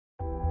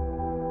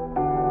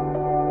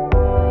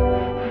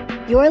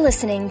You're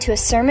listening to a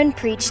sermon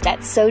preached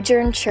at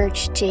Sojourn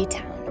Church,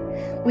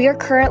 J-Town. We are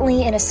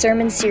currently in a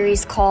sermon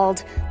series called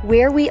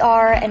Where We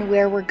Are and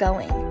Where We're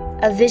Going,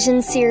 a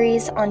vision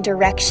series on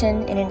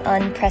direction in an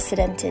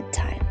unprecedented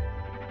time.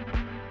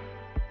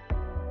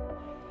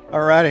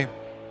 All righty.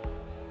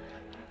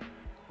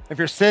 If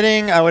you're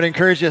sitting, I would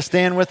encourage you to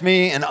stand with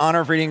me in honor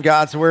of reading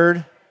God's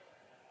Word.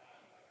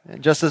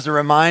 And just as a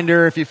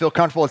reminder, if you feel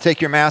comfortable to take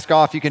your mask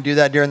off, you can do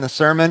that during the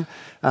sermon.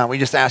 We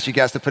just ask you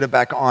guys to put it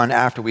back on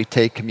after we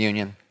take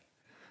communion.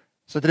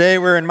 So today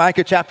we're in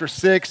Micah chapter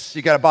 6.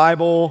 You got a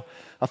Bible,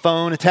 a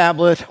phone, a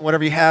tablet,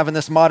 whatever you have in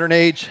this modern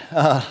age.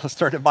 Let's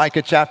start at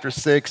Micah chapter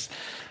 6.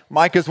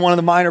 Micah is one of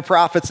the minor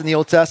prophets in the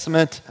Old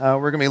Testament. We're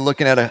going to be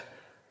looking at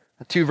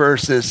two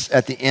verses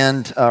at the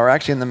end, or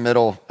actually in the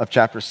middle of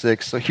chapter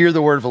 6. So hear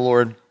the word of the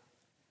Lord.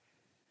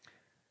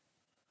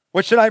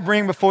 What should I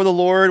bring before the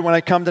Lord when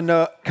I come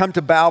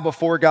to bow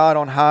before God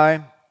on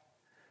high?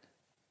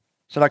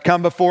 Should I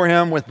come before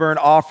him with burnt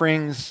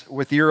offerings,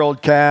 with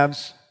year-old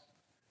calves?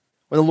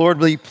 Will the Lord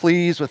be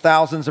pleased with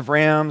thousands of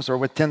rams or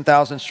with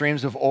 10,000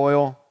 streams of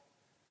oil?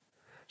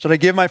 Should I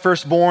give my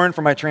firstborn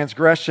for my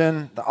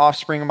transgression, the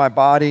offspring of my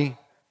body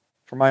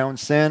for my own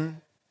sin?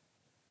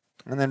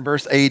 And then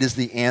verse 8 is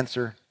the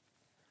answer.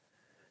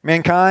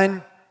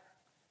 Mankind,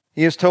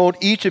 he has told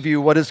each of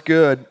you what is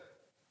good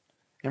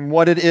and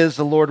what it is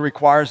the Lord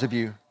requires of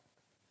you: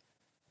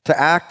 to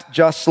act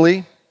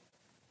justly,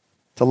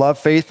 to love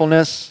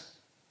faithfulness,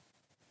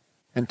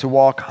 and to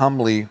walk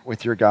humbly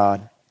with your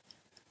God.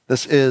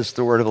 This is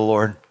the word of the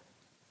Lord.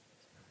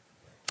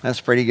 Let's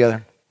pray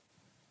together.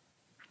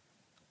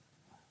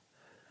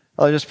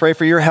 I'll just pray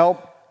for your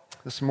help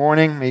this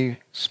morning. May you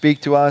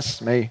speak to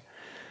us. May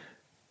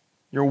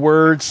your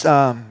words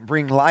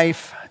bring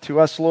life to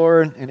us,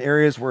 Lord, in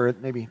areas where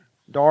it may be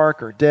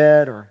dark or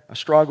dead or a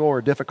struggle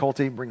or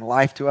difficulty. Bring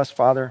life to us,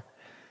 Father.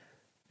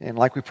 And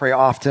like we pray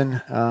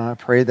often, I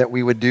pray that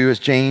we would do as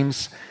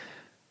James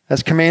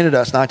has commanded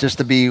us, not just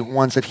to be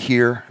ones that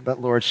hear, but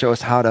Lord, show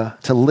us how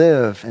to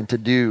live and to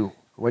do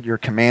what you're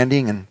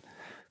commanding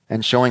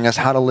and showing us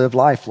how to live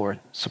life, Lord.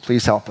 So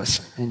please help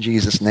us. In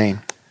Jesus'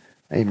 name,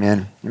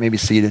 amen. You may be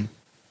seated.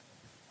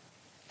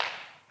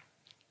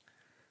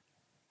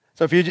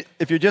 So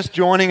if you're just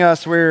joining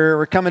us,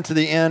 we're coming to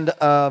the end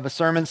of a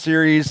sermon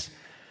series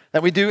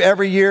that we do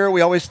every year. We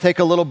always take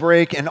a little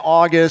break in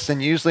August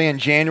and usually in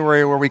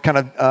January where we kind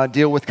of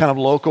deal with kind of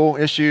local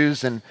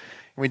issues, and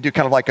we do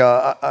kind of like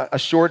a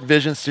short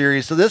vision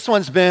series. So this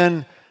one's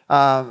been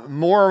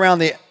more around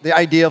the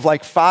idea of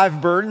like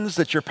 5 burdens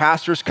that your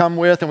pastors come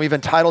with, and we've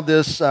entitled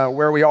this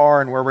Where We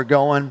Are and Where We're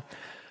Going.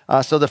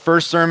 So the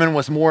first sermon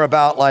was more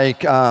about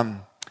like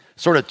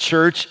sort of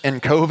church and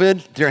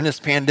COVID during this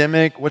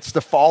pandemic. What's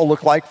the fall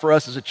look like for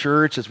us as a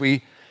church as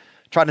we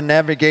try to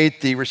navigate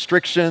the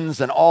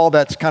restrictions and all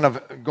that's kind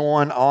of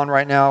going on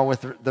right now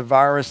with the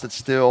virus that's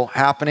still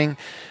happening.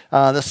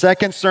 The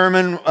second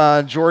sermon,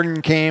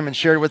 Jordan came and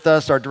shared with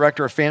us, our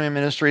director of family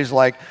ministries,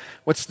 like,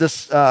 what's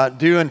this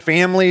doing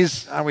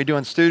families? How are we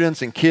doing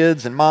students and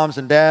kids and moms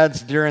and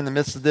dads during the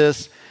midst of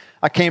this?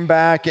 I came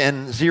back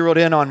and zeroed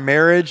in on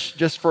marriage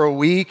just for a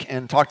week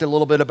and talked a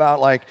little bit about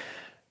like,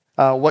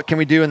 what can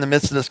we do in the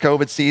midst of this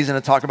COVID season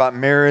to talk about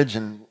marriage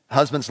and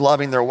husbands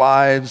loving their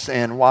wives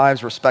and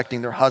wives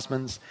respecting their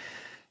husbands.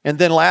 And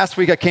then last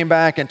week I came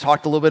back and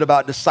talked a little bit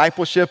about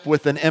discipleship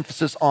with an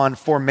emphasis on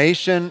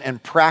formation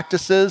and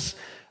practices.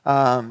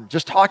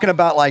 Just talking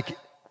about like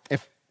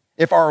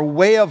if our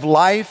way of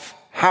life,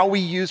 how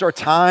we use our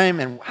time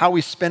and how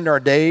we spend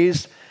our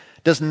days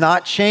does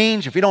not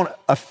change, if we don't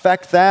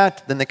affect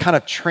that, then the kind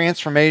of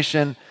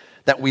transformation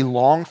that we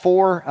long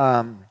for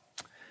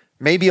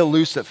may be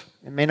elusive.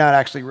 It may not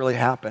actually really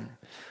happen.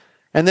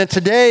 And then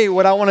today,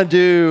 what I want to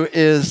do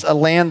is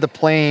land the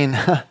plane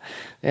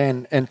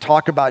and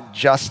talk about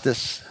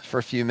justice for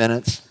a few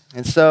minutes.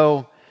 And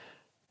so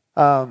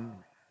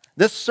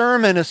this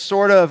sermon is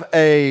sort of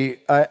a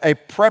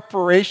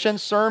preparation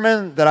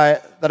sermon that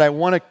I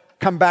want to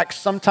come back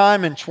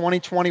sometime in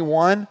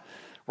 2021.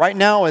 Right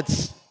now,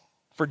 it's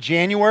for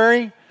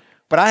January,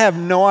 but I have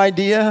no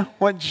idea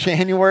what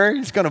January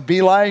is going to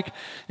be like.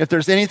 If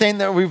there's anything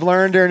that we've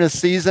learned during this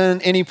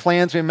season, any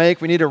plans we make,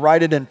 we need to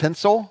write it in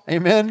pencil,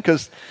 amen?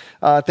 Because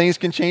things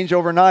can change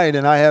overnight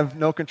and I have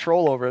no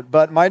control over it.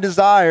 But my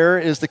desire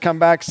is to come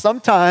back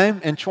sometime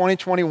in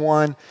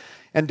 2021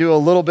 and do a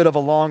little bit of a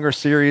longer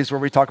series where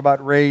we talk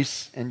about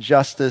race and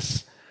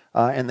justice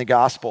and the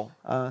gospel.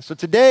 So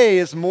today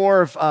is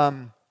more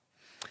of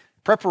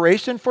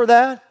preparation for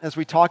that as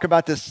we talk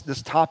about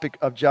this topic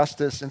of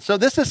justice. And so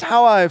this is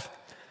how I've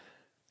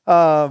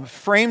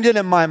framed it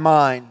in my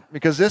mind,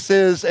 because this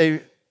is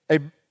a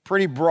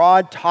pretty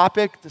broad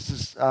topic. This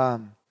is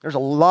there's a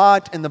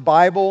lot in the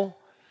Bible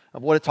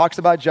of what it talks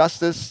about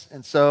justice.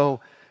 And so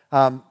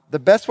the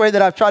best way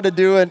that I've tried to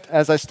do it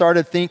as I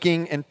started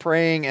thinking and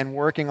praying and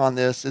working on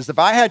this is if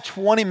I had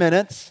 20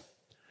 minutes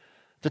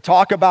to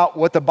talk about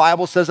what the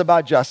Bible says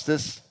about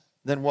justice,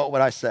 then what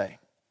would I say?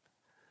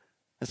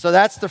 And so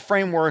that's the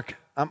framework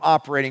I'm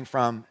operating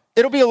from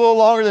It'll be a little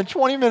longer than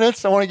 20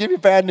 minutes. I want to give you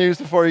bad news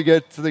before you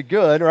get to the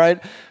good,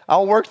 right?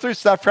 I'll work through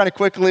stuff kind of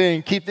quickly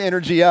and keep the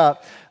energy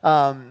up.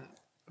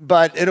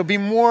 But it'll be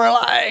more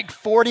like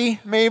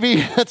 40, maybe.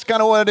 That's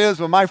kind of what it is.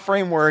 But my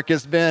framework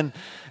has been,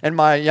 and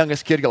my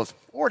youngest kid goes,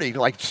 40,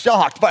 like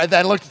shocked by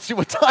that. I looked to see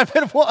what time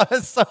it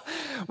was.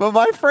 But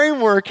my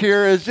framework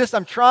here is just,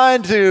 I'm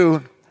trying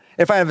to,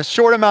 if I have a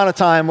short amount of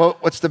time,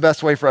 what's the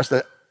best way for us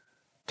to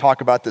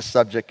talk about this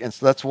subject? And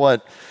so that's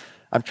what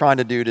I'm trying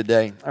to do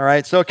today. All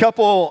right. So a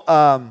couple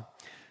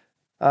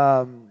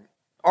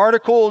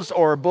articles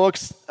or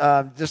books,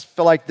 just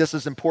feel like this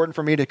is important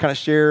for me to kind of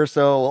share.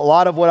 So a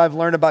lot of what I've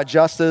learned about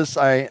justice,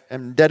 I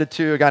am indebted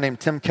to a guy named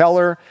Tim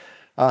Keller,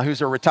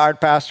 who's a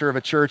retired pastor of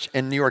a church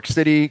in New York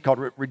City called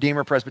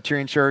Redeemer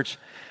Presbyterian Church.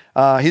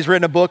 He's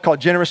written a book called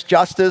Generous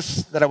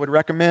Justice that I would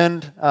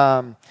recommend.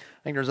 I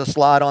think there's a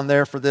slide on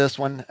there for this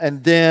one.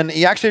 And then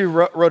he actually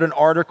wrote an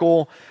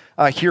article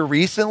here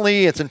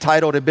recently. It's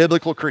entitled A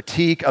Biblical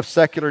Critique of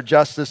Secular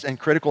Justice and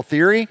Critical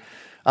Theory.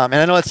 And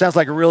I know it sounds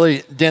like a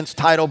really dense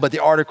title, but the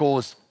article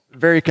is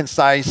very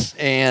concise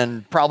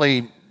and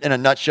probably in a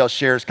nutshell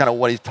shares kind of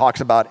what he talks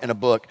about in a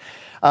book.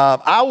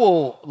 I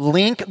will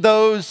link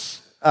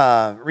those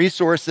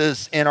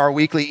resources in our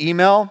weekly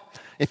email.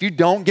 If you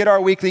don't get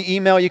our weekly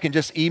email, you can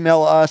just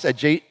email us at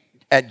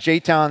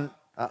jtown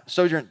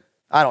sojourn.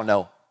 I don't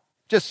know.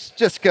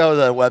 Just go to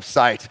the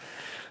website.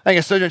 I think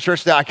it's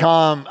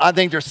sojournchurch.com. I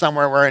think there's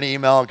somewhere where an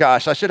email.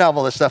 Gosh, I should have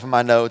all this stuff in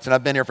my notes, and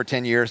I've been here for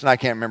 10 years, and I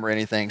can't remember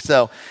anything.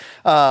 So,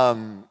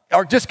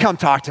 or just come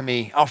talk to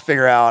me. I'll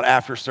figure out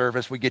after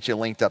service. We get you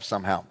linked up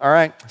somehow. All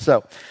right?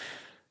 So,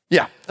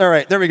 yeah. All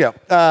right. There we go.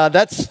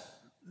 That's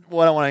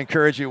what I want to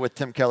encourage you with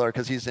Tim Keller,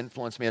 because he's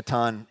influenced me a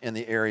ton in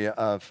the area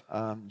of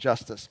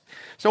justice.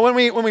 So when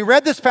we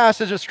read this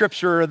passage of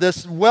Scripture,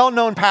 this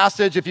well-known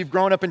passage, if you've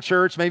grown up in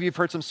church, maybe you've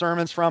heard some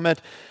sermons from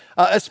it,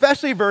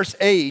 especially verse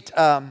 8,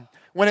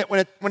 when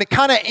it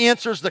kind of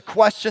answers the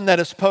question that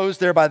is posed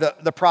there by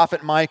the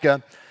prophet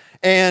Micah.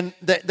 And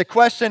the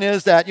question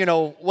is that,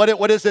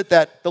 what is it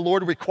that the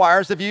Lord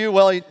requires of you?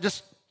 Well, he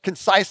just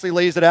concisely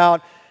lays it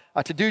out.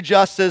 To do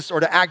justice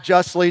or to act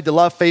justly, to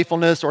love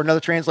faithfulness, or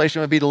another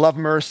translation would be to love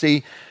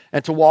mercy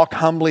and to walk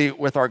humbly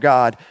with our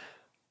God.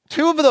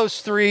 Two of those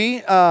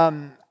three,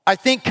 I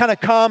think, kind of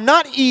come,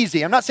 not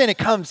easy. I'm not saying it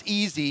comes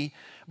easy,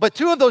 but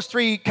two of those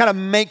three kind of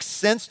make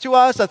sense to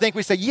us. I think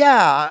we say,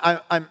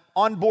 yeah, I'm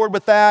on board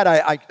with that.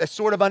 I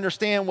sort of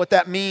understand what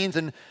that means.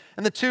 And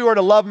the two are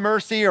to love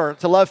mercy or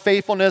to love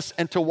faithfulness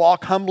and to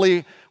walk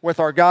humbly with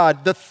our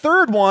God. The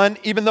third one,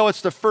 even though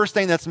it's the first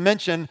thing that's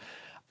mentioned,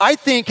 I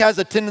think has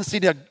a tendency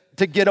to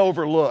get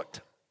overlooked.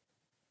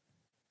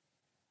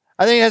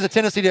 I think it has a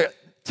tendency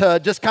to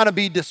just kind of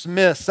be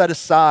dismissed, set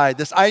aside.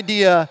 This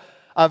idea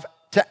of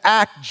to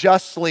act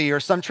justly,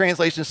 or some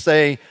translations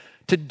say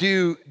to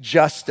do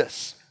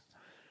justice.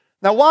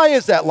 Now, why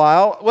is that,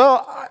 Lisle?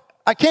 Well,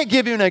 I can't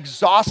give you an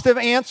exhaustive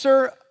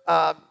answer.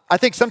 I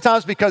think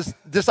sometimes because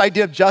this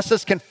idea of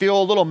justice can feel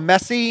a little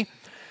messy,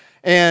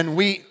 and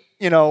we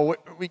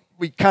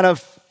kind of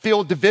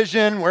feel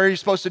division, where you're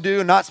supposed to do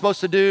and not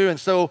supposed to do. And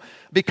so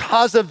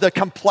because of the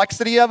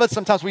complexity of it,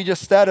 sometimes we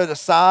just set it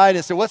aside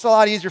and say, what's a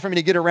lot easier for me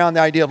to get around the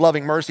idea of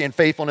loving mercy and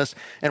faithfulness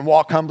and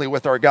walk humbly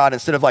with our God,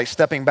 instead of like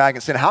stepping back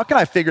and saying, how can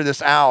I figure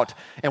this out?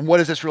 And what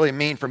does this really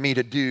mean for me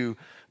to do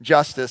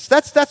justice?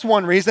 That's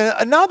one reason.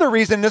 Another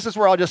reason, this is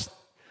where I'll just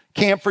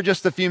camp for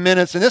just a few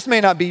minutes, and this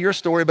may not be your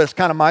story, but it's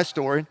kind of my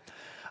story.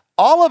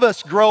 All of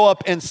us grow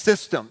up in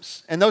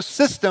systems, and those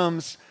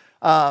systems,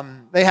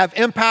 they have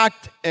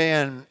impact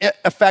and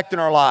effect in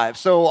our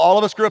lives. So all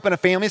of us grew up in a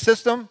family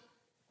system.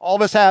 All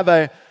of us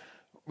have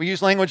we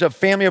use language of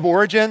family of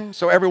origin.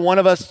 So every one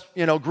of us,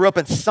 grew up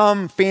in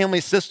some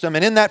family system.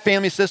 And in that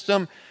family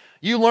system,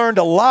 you learned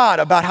a lot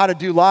about how to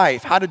do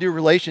life, how to do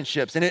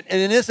relationships. And it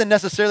isn't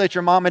necessarily that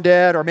your mom and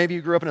dad, or maybe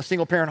you grew up in a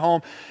single parent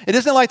home. It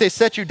isn't like they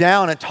set you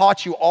down and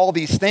taught you all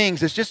these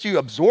things. It's just you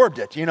absorbed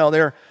it.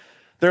 There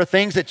are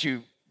things that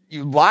you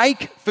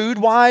like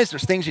food-wise.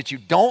 There's things that you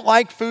don't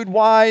like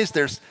food-wise.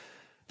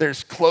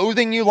 There's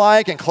clothing you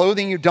like and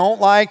clothing you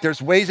don't like.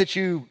 There's ways that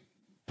you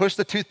push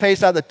the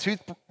toothpaste out of the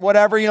tooth,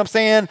 whatever, you know what I'm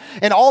saying?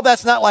 And all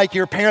that's not like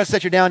your parents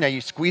set you down. Now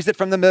you squeeze it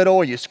from the middle,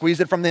 or you squeeze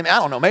it from the,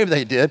 I don't know, maybe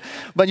they did.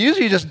 But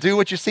usually you just do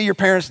what you see your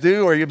parents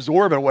do, or you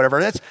absorb it or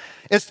whatever.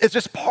 It's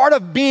just part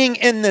of being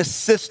in this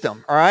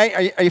system, all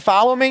right? Are you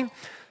following me?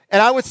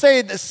 And I would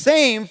say the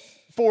same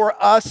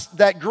for us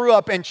that grew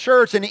up in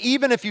church. And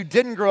even if you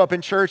didn't grow up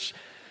in church,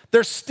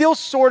 there's still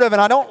sort of,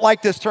 and I don't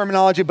like this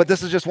terminology, but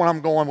this is just what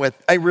I'm going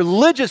with, a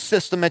religious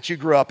system that you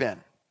grew up in.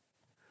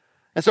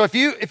 And so if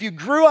you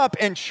grew up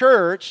in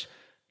church,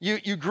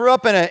 you grew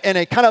up in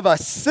a kind of a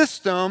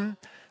system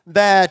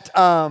that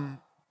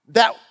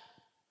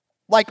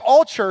like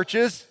all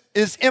churches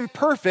is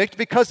imperfect,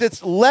 because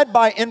it's led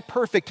by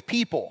imperfect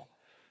people.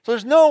 So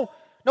there's no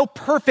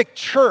perfect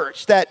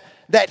church that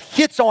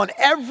hits on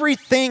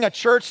everything a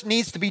church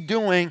needs to be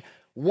doing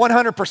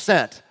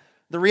 100%.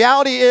 The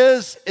reality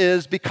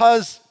is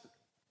because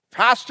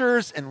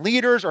pastors and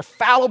leaders are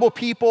fallible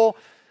people,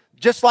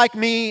 just like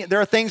me, there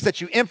are things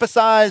that you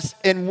emphasize,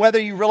 and whether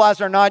you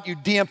realize it or not, you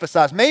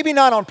de-emphasize. Maybe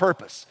not on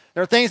purpose.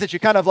 There are things that you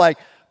kind of like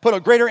put a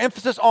greater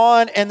emphasis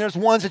on, and there's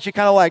ones that you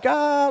kind of like,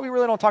 we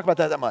really don't talk about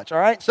that much, all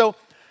right? So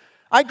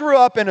I grew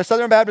up in a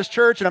Southern Baptist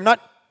church, and I'm not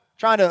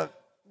trying to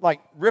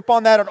like rip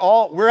on that at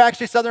all. We're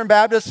actually Southern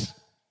Baptists.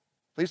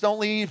 Please don't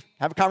leave.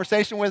 Have a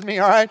conversation with me,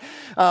 all right?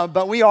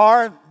 But we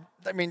are,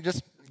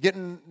 just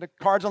getting the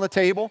cards on the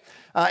table.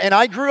 And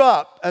I grew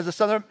up in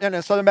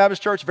a Southern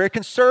Baptist church, very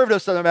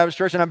conservative Southern Baptist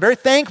church, and I'm very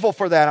thankful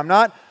for that. I'm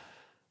not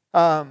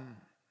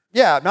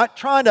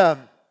trying to,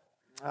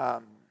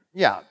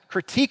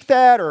 critique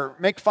that or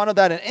make fun of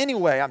that in any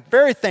way. I'm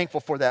very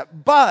thankful for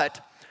that. But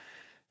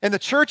in the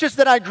churches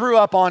that I grew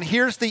up on,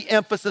 here's the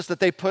emphasis that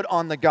they put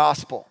on the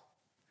gospel.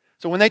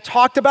 So when they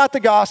talked about the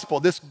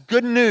gospel, this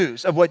good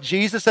news of what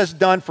Jesus has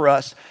done for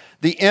us,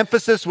 the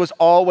emphasis was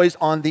always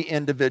on the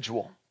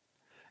individual.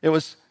 It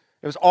was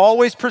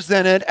always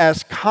presented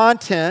as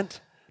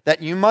content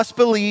that you must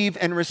believe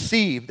and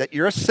receive, that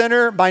you're a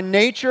sinner by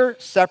nature,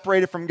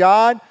 separated from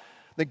God.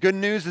 The good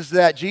news is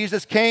that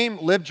Jesus came,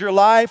 lived your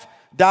life,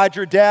 died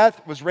your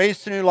death, was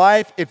raised to new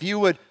life. If you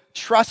would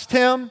trust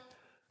him,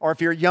 or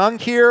if you're young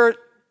here,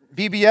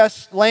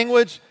 VBS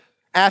language,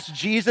 ask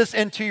Jesus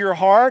into your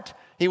heart.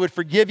 He would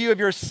forgive you of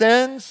your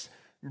sins,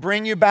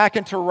 bring you back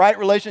into right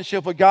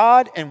relationship with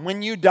God, and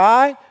when you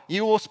die,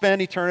 you will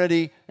spend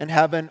eternity in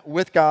heaven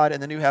with God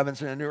in the new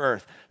heavens and the new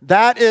earth.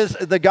 That is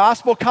the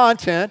gospel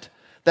content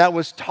that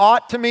was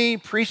taught to me,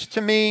 preached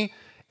to me,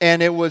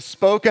 and it was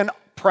spoken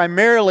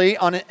primarily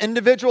on an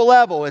individual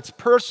level. It's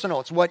personal.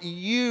 It's what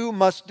you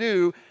must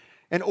do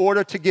in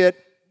order to get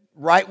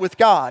right with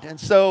God. And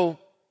so,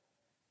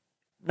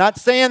 not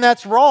saying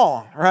that's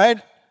wrong,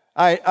 right?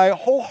 I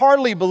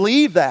wholeheartedly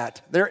believe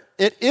that.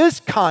 It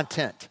is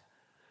content.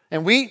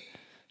 And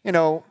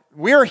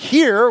we're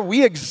here,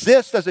 we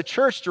exist as a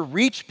church to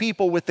reach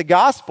people with the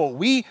gospel.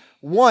 We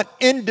want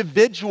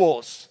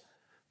individuals,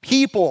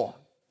 people,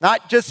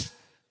 not just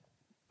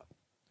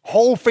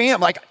whole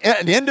family, like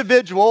an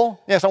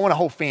individual. Yes, I want a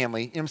whole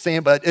family, you know what I'm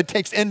saying? But it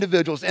takes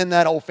individuals in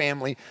that whole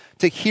family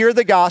to hear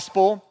the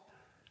gospel,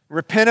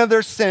 repent of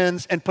their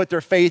sins, and put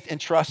their faith and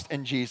trust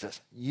in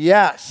Jesus.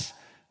 Yes,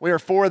 we are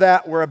for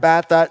that. We're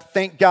about that.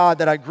 Thank God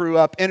that I grew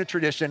up in a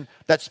tradition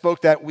that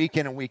spoke that week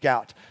in and week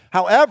out.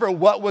 However,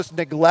 what was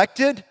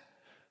neglected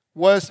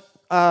was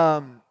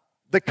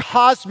the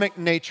cosmic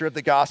nature of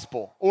the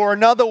gospel. Or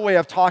another way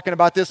of talking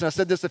about this, and I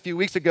said this a few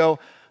weeks ago,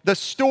 the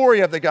story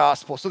of the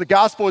gospel. So the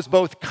gospel is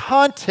both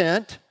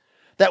content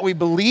that we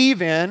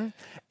believe in,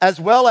 as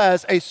well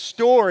as a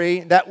story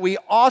that we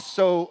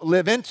also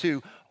live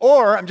into.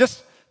 Or, I'm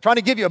just trying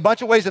to give you a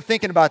bunch of ways of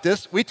thinking about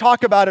this. We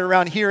talk about it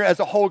around here as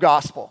a whole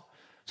gospel.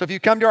 So if you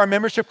come to our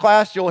membership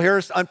class, you'll hear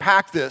us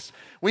unpack this.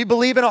 We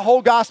believe in a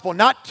whole gospel,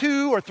 not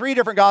 2 or 3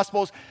 different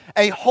gospels,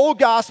 a whole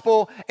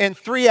gospel in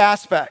 3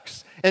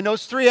 aspects. And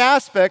those 3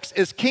 aspects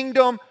is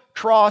kingdom,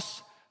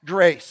 cross,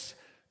 grace.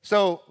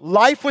 So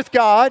life with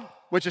God,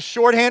 which is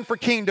shorthand for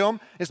kingdom,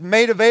 is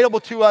made available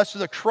to us through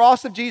the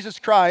cross of Jesus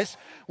Christ,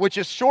 which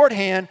is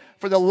shorthand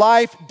for the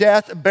life,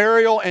 death,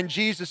 burial, and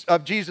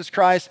of Jesus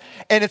Christ.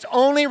 And it's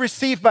only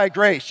received by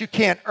grace. You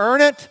can't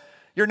earn it.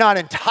 You're not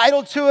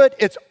entitled to it.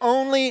 It's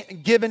only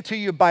given to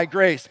you by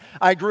grace.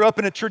 I grew up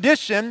in a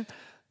tradition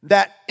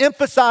that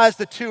emphasized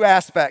the 2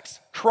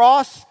 aspects,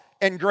 cross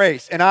and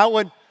grace. And I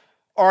would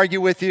I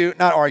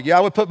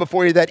would put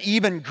before you that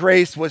even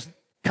grace was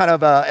kind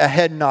of a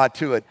head nod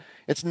to it.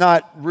 It's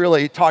not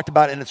really talked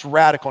about in its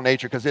radical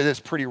nature, because it is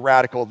pretty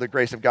radical, the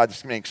grace of God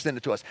that's being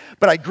extended to us.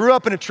 But I grew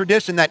up in a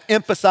tradition that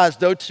emphasized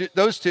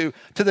those two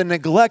to the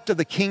neglect of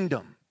the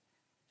kingdom.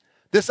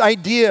 This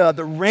idea of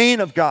the reign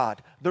of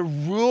God, the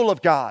rule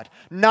of God,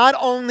 not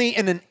only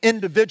in an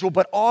individual,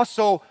 but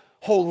also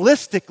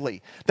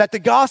holistically. That the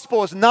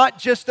gospel is not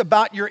just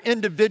about your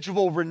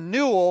individual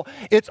renewal,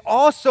 it's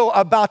also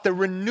about the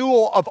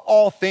renewal of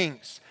all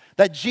things.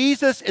 That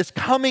Jesus is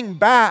coming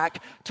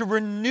back to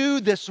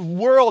renew this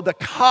world, the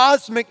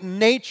cosmic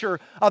nature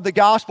of the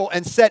gospel,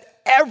 and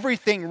set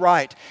everything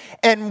right.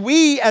 And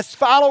we, as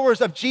followers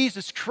of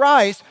Jesus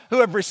Christ, who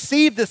have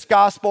received this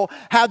gospel,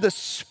 have the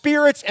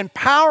Spirit's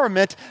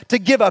empowerment to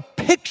give a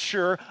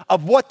picture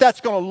of what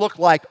that's going to look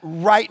like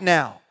right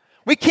now.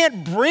 We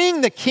can't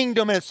bring the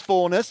kingdom in its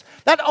fullness.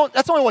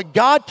 That's only what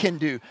God can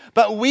do.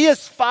 But we,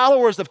 as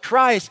followers of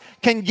Christ,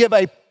 can give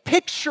a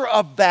picture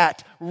of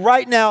that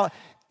right now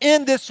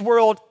in this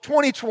world,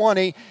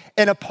 2020,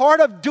 and a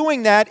part of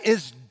doing that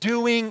is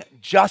doing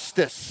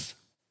justice.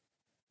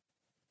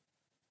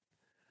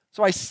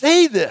 So I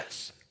say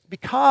this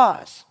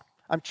because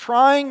I'm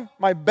trying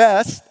my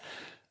best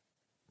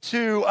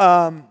to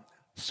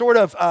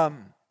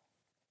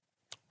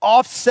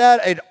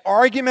offset an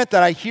argument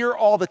that I hear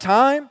all the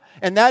time,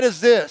 and that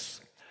is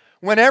this.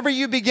 Whenever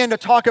you begin to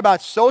talk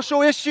about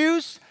social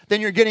issues,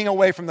 then you're getting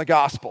away from the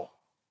gospel.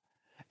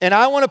 And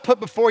I want to put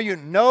before you,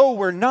 no,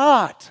 we're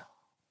not.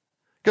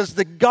 Because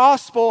the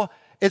gospel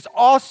is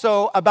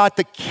also about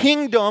the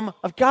kingdom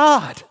of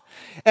God.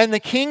 And the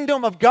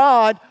kingdom of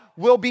God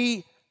will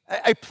be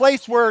a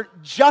place where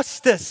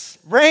justice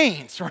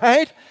reigns,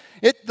 right?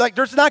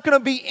 There's not going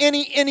to be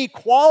any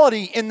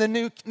inequality in the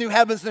new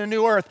heavens and the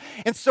new earth.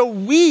 And so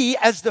we,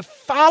 as the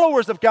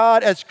followers of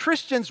God, as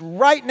Christians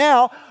right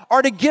now,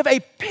 are to give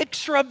a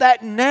picture of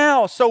that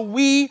now. So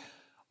we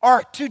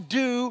are to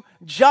do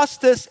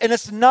justice, and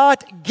it's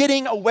not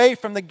getting away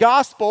from the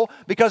gospel,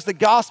 because the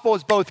gospel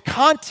is both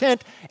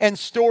content and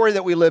story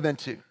that we live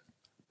into.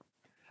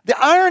 The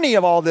irony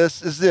of all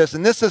this is this,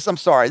 and this is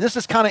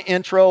kind of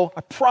intro.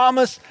 I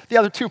promise the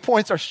other 2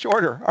 points are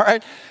shorter, all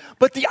right?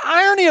 But the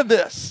irony of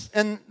this,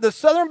 in the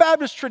Southern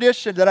Baptist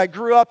tradition that I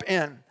grew up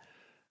in,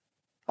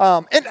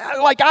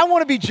 I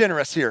want to be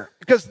generous here,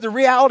 because the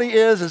reality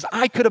is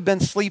I could have been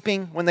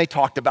sleeping when they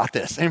talked about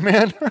this,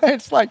 amen? Right?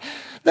 It's like,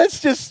 that's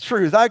just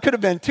truth. I could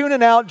have been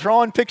tuning out,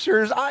 drawing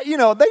pictures.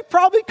 They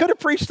probably could have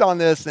preached on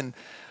this, and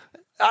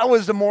I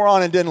was a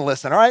moron and didn't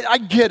listen, all right? I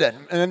get it,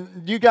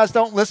 and you guys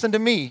don't listen to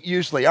me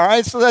usually, all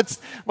right? So that's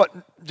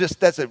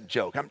a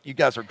joke. You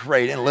guys are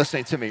great in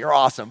listening to me. You're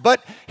awesome.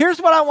 But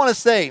here's what I want to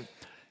say.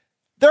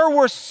 There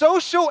were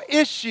social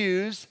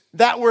issues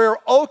that we're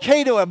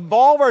okay to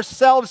involve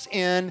ourselves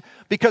in,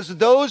 because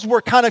those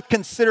were kind of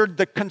considered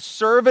the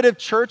conservative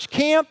church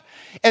camp.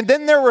 And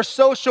then there were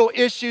social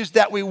issues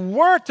that we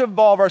weren't to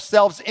involve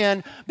ourselves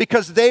in,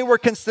 because they were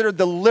considered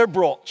the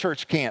liberal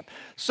church camp.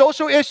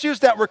 Social issues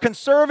that were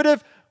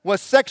conservative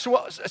was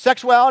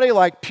sexuality,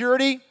 like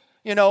purity,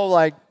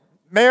 like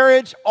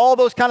marriage, all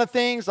those kind of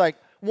things, like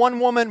one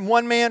woman,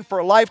 one man for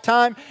a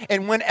lifetime.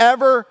 And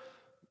whenever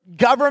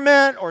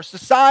government or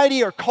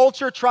society or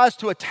culture tries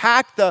to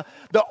attack the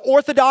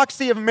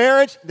orthodoxy of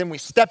marriage, then we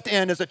stepped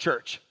in as a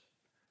church.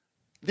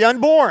 The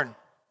unborn,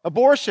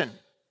 abortion,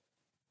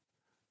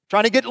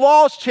 trying to get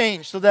laws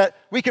changed so that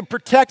we can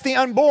protect the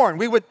unborn.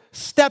 We would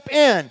step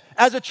in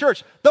as a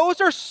church.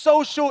 Those are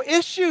social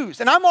issues,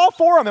 and I'm all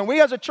for them, and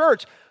we as a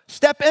church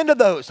step into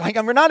those.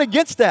 We're not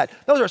against that.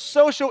 Those are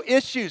social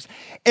issues.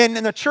 And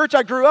in the church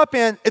I grew up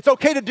in, it's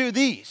okay to do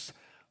these.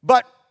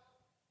 But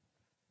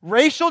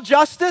racial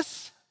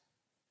justice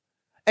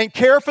and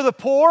care for the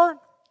poor,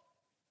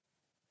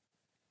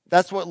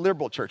 that's what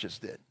liberal churches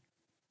did.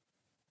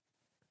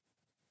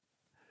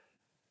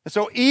 And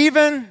so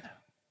even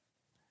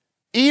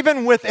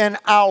within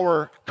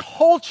our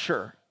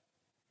culture,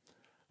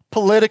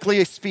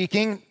 politically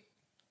speaking,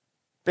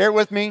 bear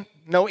with me,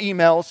 no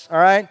emails, all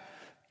right?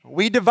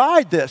 We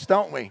divide this,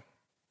 don't we?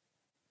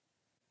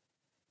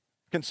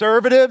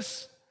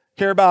 Conservatives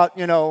care about,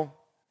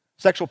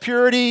 sexual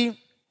purity,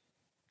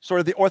 sort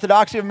of the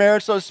orthodoxy of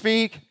marriage, so to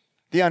speak,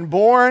 the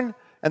unborn,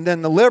 and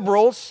then the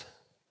liberals,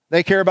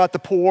 they care about the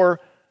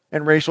poor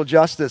and racial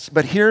justice.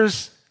 But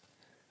here's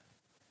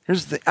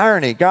the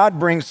irony. God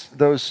brings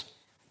those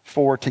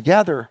four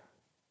together.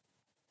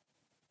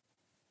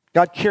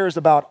 God cares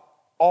about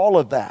all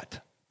of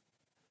that.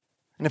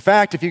 And in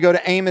fact, if you go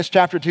to Amos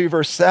chapter 2,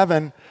 verse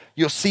 7,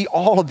 you'll see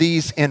all of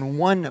these in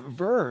one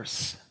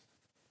verse.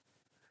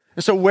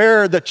 And so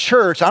where the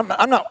church, I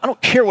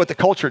don't care what the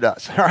culture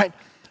does, all right?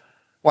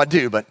 Well, I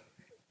do, but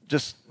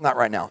just not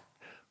right now.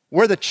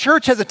 Where the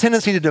church has a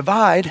tendency to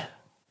divide,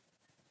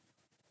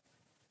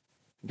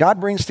 God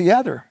brings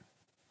together.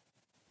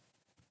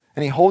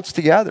 And he holds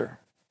together.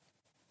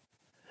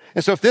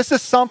 And so if this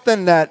is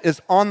something that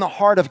is on the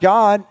heart of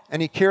God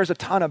and he cares a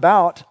ton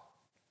about,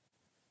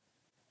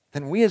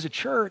 then we as a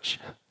church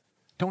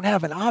don't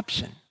have an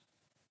option.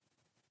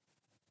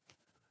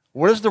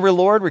 What does the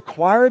Lord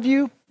require of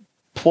you?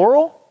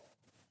 Plural?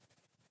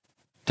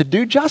 To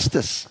do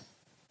justice.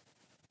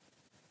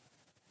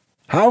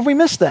 How have we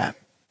missed that?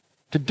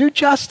 To do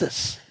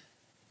justice.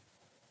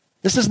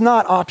 This is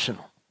not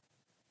optional.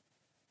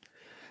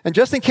 And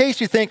just in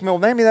case you think, well,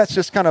 maybe that's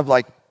just kind of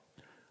like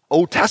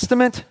Old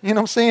Testament, you know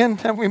what I'm saying?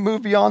 Have we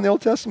moved beyond the Old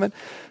Testament?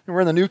 And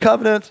we're in the New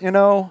Covenant,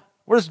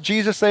 What does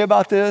Jesus say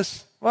about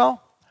this?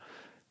 Well,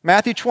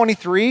 Matthew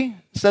 23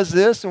 says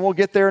this, and we'll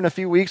get there in a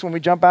few weeks when we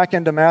jump back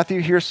into Matthew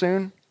here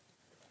soon.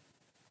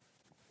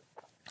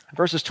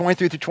 Verses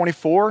 23 through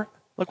 24,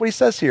 look what he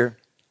says here.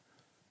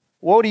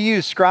 Woe to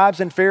you,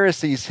 scribes and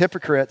Pharisees,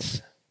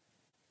 hypocrites!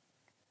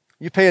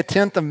 You pay a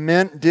tenth of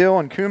mint, dill,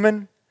 and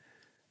cumin,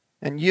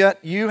 and yet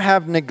you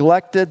have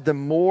neglected the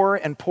more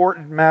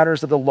important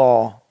matters of the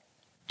law: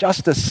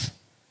 justice,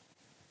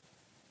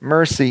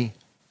 mercy,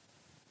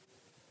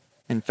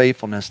 and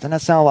faithfulness. Doesn't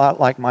that sound a lot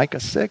like Micah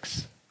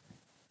 6?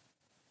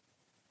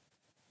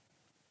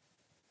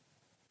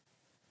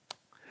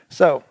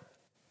 So,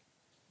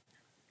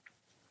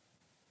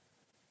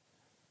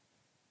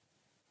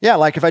 yeah,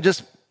 like if I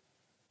just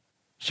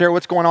share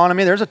what's going on in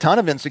me, there's a ton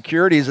of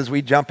insecurities as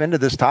we jump into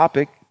this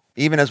topic,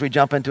 even as we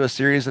jump into a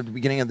series at the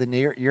beginning of the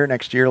year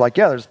next year.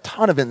 There's a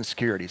ton of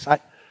insecurities.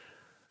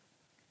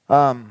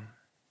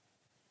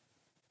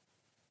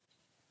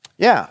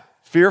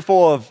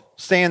 Fearful of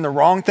saying the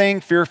wrong thing,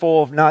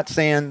 fearful of not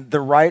saying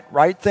the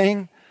right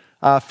thing,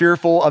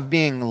 fearful of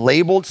being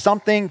labeled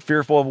something,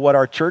 fearful of what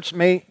our church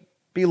may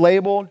be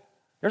labeled.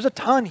 There's a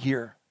ton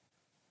here.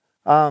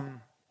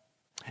 And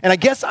I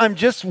guess I'm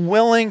just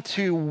willing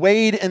to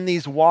wade in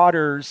these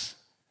waters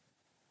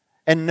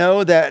and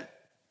know that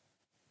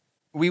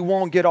we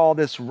won't get all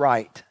this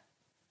right.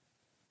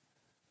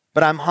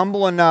 But I'm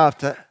humble enough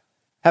to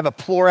have a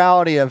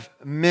plurality of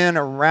men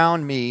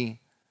around me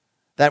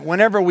that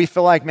whenever we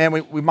feel like, man,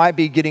 we might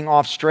be getting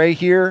off stray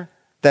here,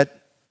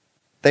 that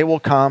they will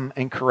come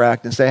and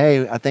correct and say,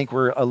 hey, I think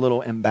we're a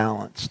little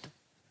imbalanced.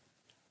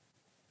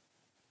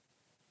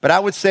 But I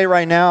would say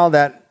right now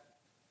that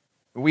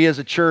we as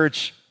a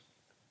church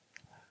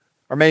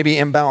are maybe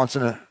imbalanced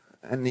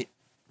in the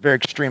very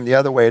extreme, the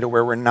other way, to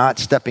where we're not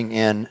stepping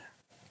in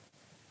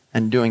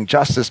and doing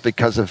justice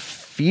because of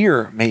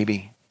fear,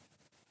 maybe,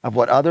 of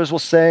what others will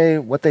say,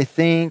 what they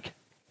think,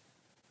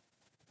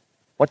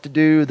 what to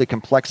do, the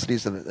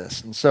complexities of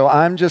this. And so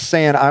I'm just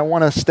saying I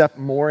want to step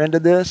more into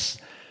this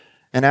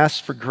and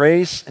ask for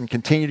grace and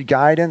continued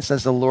guidance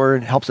as the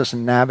Lord helps us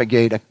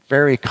navigate a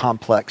very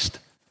complex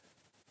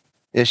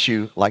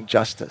issue like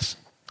justice.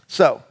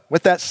 So,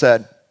 with that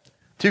said,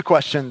 2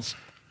 questions,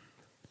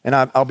 and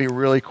I'll be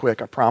really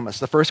quick, I promise.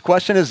 The first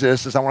question is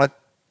this,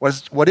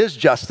 what is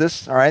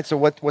justice? All right, so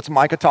what's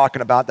Micah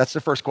talking about? That's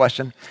the first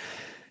question.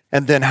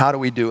 And then how do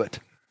we do it?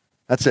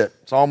 That's it.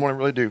 That's all I'm going to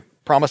really do.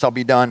 Promise I'll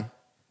be done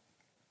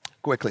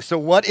quickly. So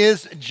what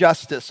is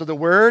justice? So the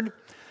word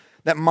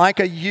that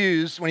Micah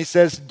used when he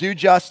says do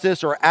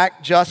justice or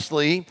act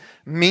justly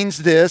means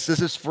this. This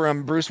is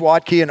from Bruce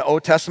Watke, an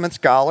Old Testament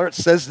scholar. It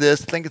says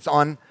this, I think it's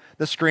on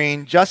the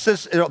screen.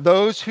 Justice,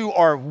 those who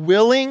are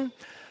willing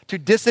to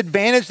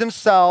disadvantage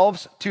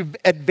themselves to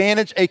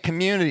advantage a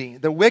community.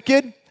 The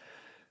wicked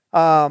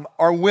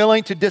are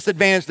willing to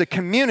disadvantage the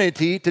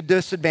community to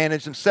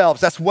disadvantage themselves.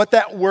 That's what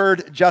that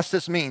word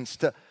justice means.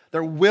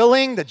 They're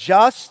willing, the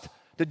just,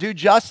 to do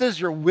justice.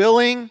 You're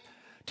willing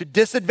to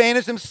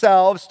disadvantage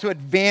themselves to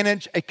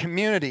advantage a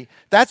community.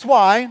 That's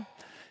why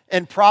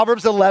in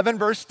Proverbs 11,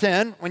 verse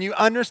 10, when you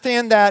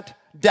understand that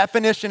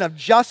definition of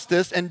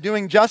justice and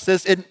doing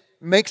justice, it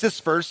makes this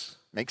verse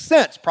make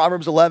sense.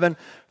 Proverbs 11,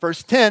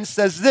 verse 10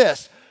 says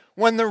this,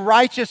 when the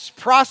righteous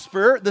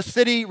prosper, the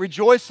city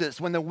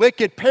rejoices. When the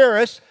wicked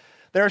perish,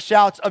 there are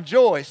shouts of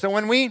joy. So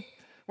when we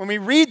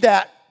read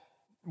that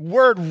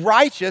word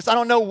righteous, I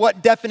don't know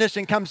what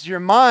definition comes to your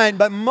mind,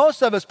 but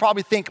most of us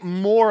probably think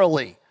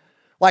morally,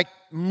 like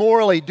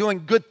morally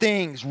doing good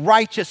things,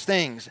 righteous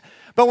things.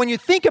 But when you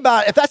think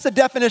about it, if that's the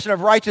definition of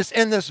righteous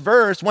in this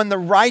verse, when the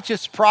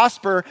righteous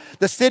prosper,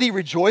 the city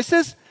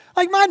rejoices.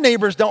 Like my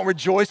neighbors don't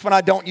rejoice when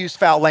I don't use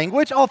foul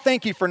language. Oh,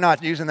 thank you for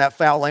not using that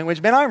foul language.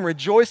 Man, I'm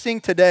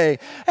rejoicing today.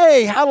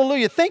 Hey,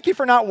 hallelujah. Thank you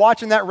for not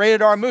watching that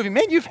rated R movie.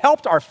 Man, you've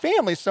helped our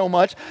family so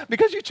much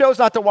because you chose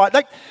not to watch.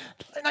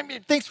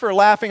 Thanks for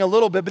laughing a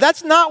little bit, but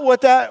that's not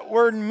what that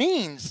word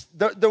means.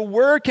 The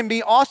word can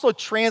be also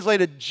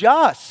translated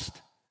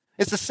just.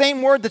 It's the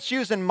same word that's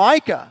used in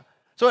Micah.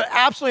 So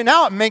absolutely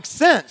now it makes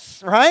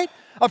sense, right?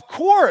 Of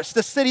course,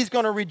 the city's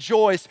going to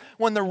rejoice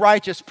when the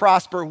righteous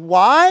prosper.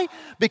 Why?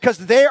 Because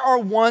they are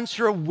ones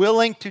who are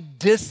willing to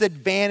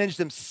disadvantage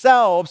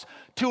themselves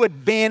to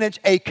advantage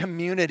a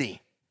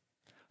community.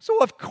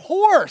 So of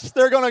course,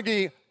 they're going to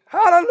be,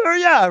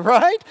 hallelujah,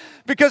 right?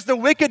 Because the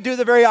wicked do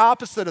the very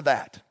opposite of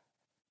that.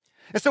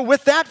 And so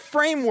with that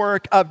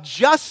framework of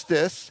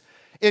justice,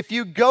 if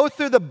you go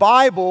through the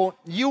Bible,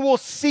 you will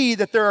see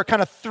that there are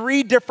kind of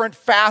 3 different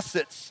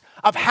facets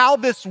of how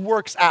this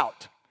works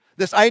out.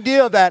 This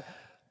idea that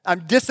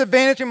I'm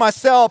disadvantaging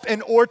myself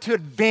in order to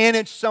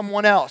advantage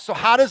someone else. So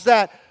how does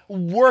that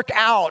work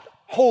out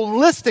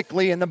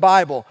holistically in the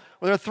Bible?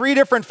 Well, there are 3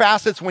 different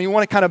facets when you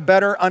want to kind of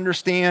better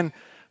understand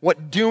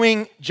what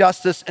doing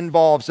justice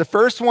involves. The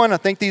first one, I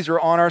think these are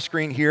on our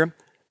screen here,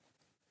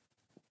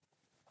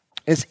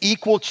 is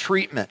equal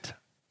treatment.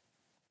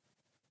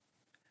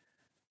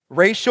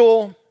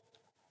 Racial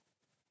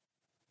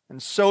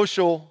and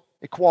social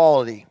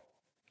equality.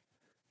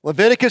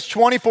 Leviticus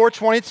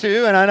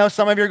 24:22, and I know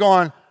some of you are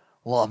going,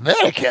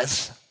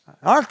 Leviticus?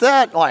 Aren't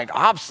that like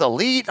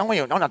obsolete?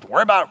 Don't have to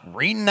worry about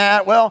reading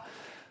that. Well,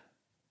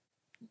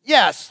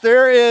 yes,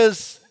 there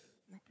is,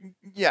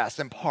 yes,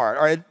 in part.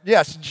 All right,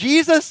 yes,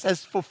 Jesus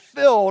has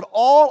fulfilled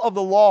all of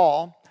the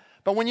law,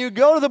 but when you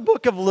go to the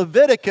book of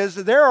Leviticus,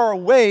 there are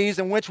ways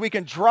in which we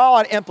can draw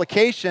an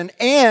implication,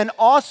 and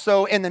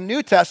also in the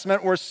New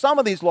Testament where some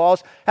of these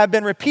laws have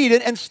been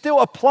repeated and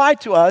still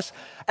applied to us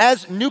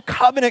as New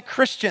Covenant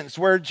Christians,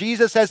 where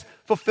Jesus has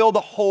fulfilled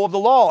the whole of the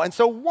law. And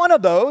so one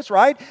of those,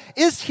 right,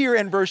 is here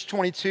in verse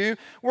 22,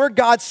 where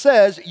God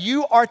says,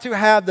 you are to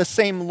have the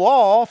same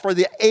law for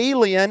the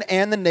alien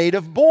and the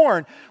native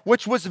born,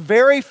 which was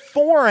very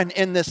foreign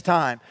in this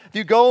time. If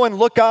you go and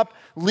look up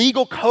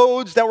legal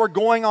codes that were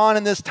going on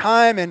in this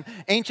time in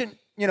ancient,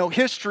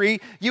 history,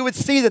 you would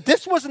see that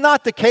this was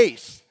not the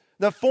case.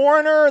 The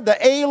foreigner, the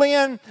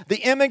alien, the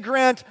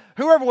immigrant,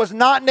 whoever was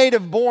not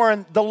native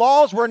born, the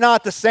laws were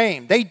not the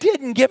same. They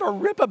didn't give a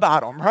rip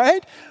about them,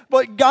 right?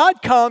 But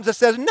God comes and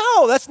says,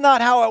 no, that's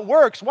not how it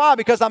works. Why?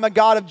 Because I'm a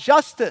God of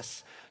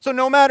justice. So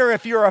no matter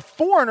if you're a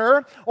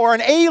foreigner or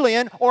an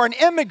alien or an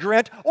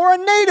immigrant or a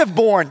native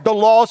born, the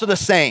laws are the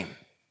same.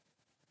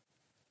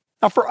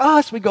 Now for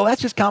us, we go,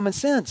 that's just common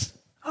sense.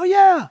 Oh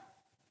yeah.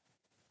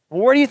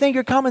 Well, where do you think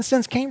your common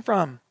sense came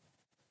from?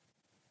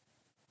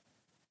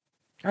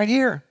 Right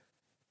here.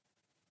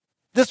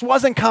 This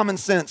wasn't common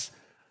sense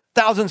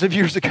thousands of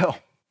years ago.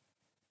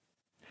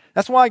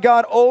 That's why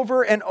God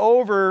over and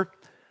over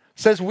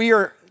says we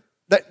are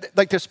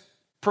like this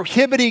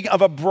prohibiting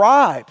of a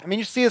bribe. I mean,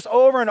 you see this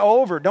over and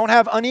over. Don't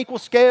have unequal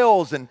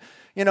scales and,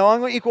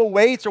 unequal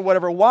weights or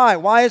whatever. Why?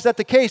 Why is that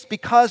the case?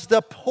 Because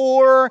the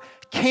poor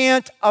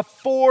can't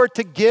afford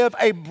to give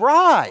a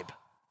bribe.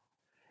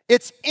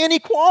 It's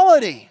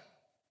inequality.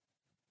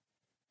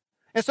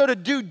 And so to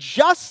do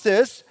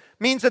justice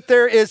means that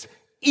there is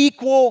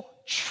equal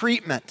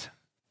treatment.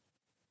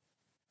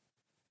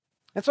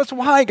 And so that's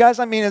why, guys,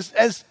 I mean,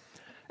 as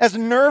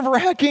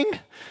nerve-wracking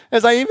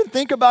as I even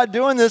think about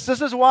doing this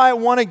is why I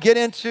want to get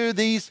into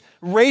these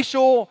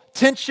racial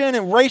tension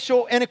and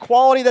racial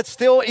inequality that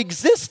still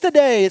exists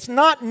today. It's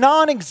not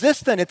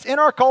non-existent. It's in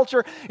our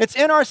culture. It's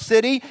in our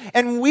city.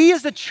 And we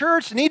as a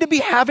church need to be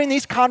having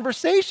these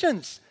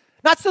conversations.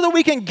 Not so that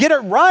we can get it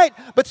right,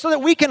 but so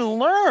that we can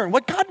learn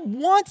what God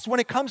wants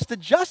when it comes to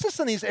justice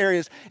in these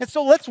areas. And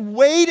so let's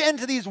wade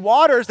into these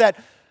waters that,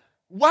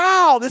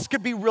 wow, this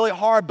could be really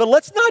hard, but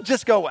let's not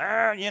just go,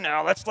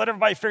 let's let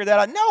everybody figure that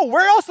out. No,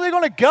 where else are they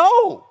going to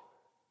go?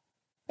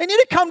 They need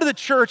to come to the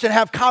church and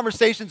have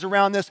conversations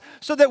around this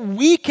so that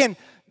we can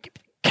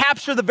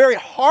capture the very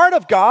heart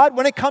of God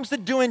when it comes to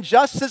doing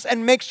justice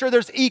and make sure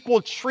there's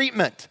equal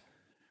treatment.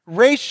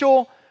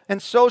 Racial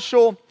and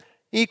social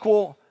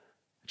equal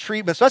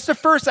treatment. So that's the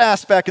first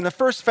aspect and the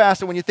first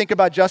facet when you think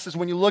about justice,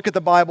 when you look at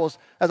the Bible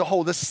as a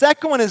whole. The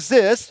second one is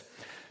this,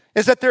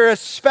 is that there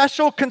is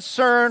special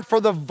concern for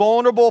the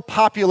vulnerable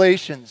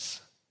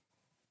populations.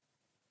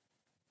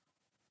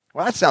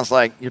 Well, that sounds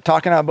like you're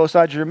talking out both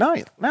sides of your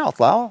mouth,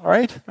 Lisle,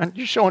 right? And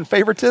you're showing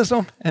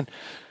favoritism and,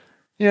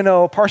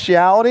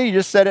 partiality. You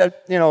just said,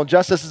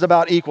 justice is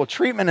about equal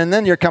treatment, and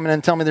then you're coming in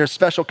and telling me there's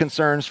special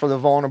concerns for the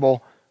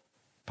vulnerable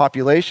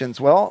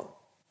populations. Well,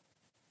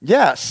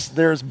 yes,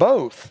 there's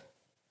both.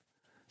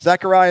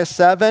 Zechariah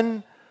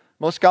 7,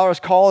 most scholars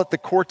call it the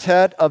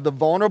quartet of the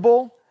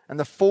vulnerable, and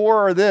the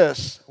four are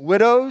this: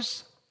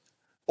 widows,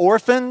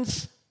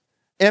 orphans,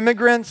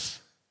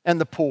 immigrants,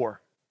 and the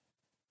poor.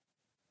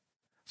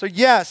 So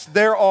yes,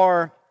 there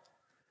are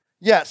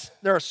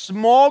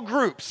small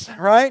groups,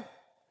 right,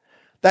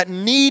 that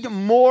need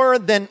more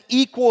than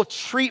equal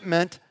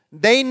treatment.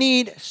 They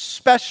need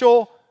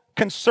special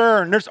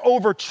concern. There's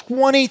over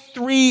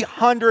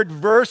 2,300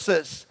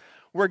 verses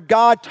where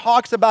God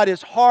talks about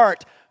his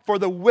heart for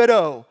the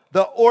widow,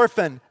 the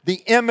orphan,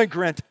 the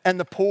immigrant, and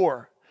the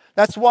poor.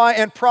 That's why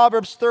in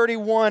Proverbs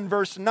 31,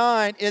 verse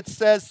 9, it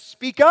says,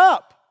 speak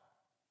up.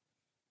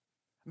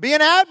 Be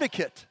an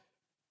advocate.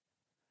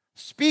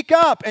 Speak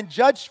up and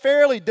judge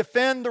fairly.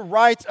 Defend the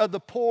rights of the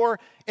poor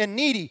and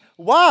needy.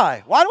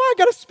 Why? Why do I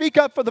got to speak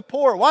up for the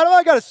poor? Why do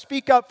I got to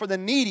speak up for the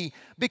needy?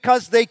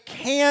 Because they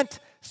can't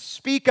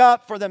speak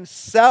up for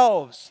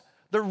themselves.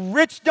 The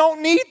rich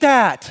don't need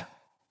that.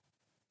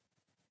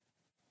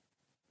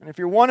 And if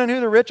you're wondering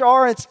who the rich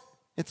are, it's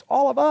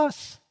all of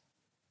us.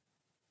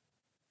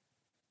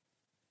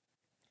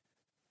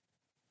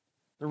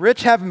 The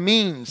rich have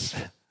means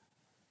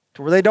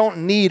to where they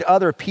don't need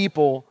other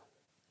people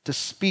to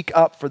speak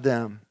up for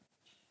them.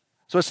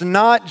 So it's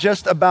not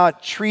just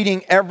about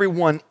treating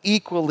everyone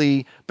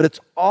equally, but it's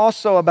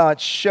also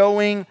about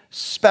showing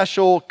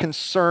special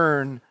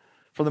concern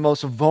for the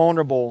most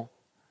vulnerable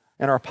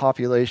in our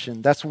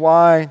population. That's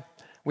why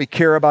we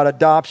care about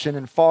adoption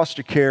and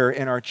foster care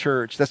in our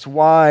church. That's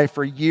why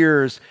for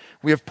years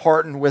we have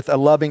partnered with A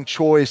Loving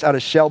Choice out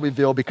of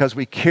Shelbyville, because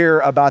we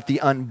care about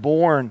the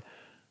unborn,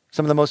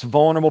 some of the most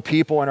vulnerable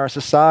people in our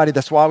society.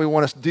 That's why we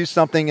want to do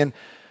something in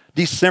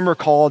December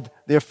called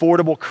the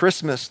Affordable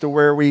Christmas, to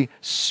where we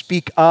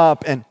speak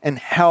up and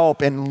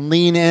help and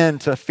lean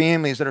into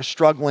families that are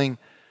struggling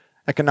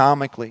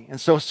economically. And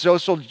so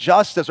social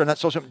justice, or not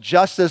social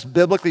justice,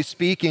 biblically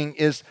speaking,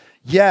 is,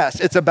 yes,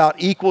 it's about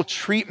equal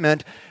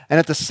treatment, and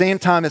at the same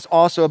time, it's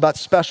also about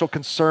special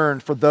concern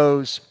for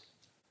those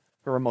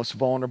who are most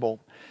vulnerable.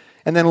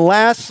 And then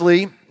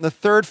lastly, the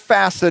third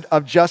facet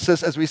of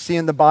justice, as we see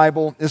in the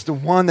Bible, is the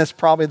one that's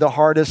probably the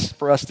hardest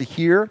for us to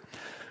hear.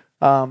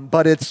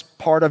 But it's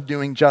part of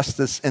doing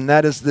justice, and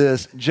that is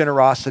this: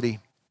 generosity,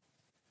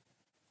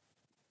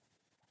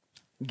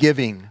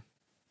 giving,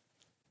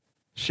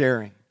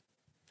 sharing.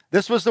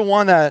 This was the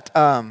one that,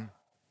 not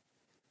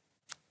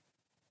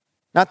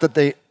that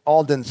they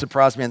all didn't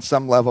surprise me on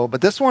some level,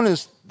 but this one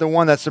is the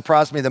one that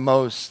surprised me the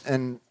most,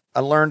 and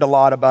I learned a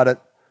lot about it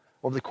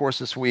over the course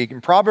of this week.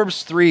 In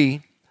Proverbs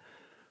 3,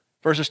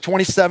 verses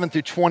 27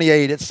 through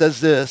 28, it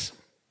says this: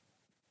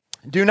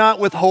 do not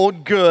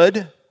withhold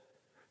good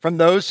from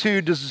those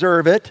who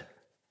deserve it.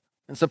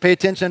 And so pay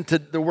attention to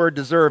the word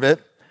deserve it.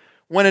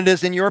 When it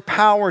is in your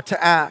power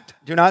to act,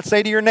 do not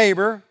say to your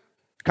neighbor,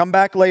 come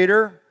back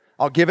later,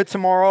 I'll give it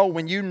tomorrow,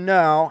 when you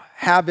now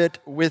have it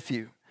with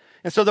you.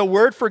 And so the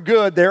word for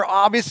good there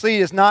obviously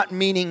is not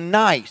meaning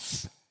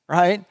nice,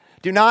 right?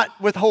 Do not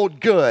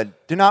withhold good.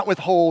 Do not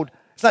withhold,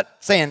 it's not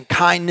saying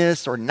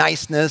kindness or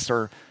niceness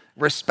or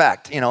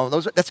respect.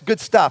 That's good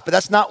stuff, but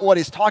that's not what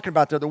he's talking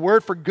about there. The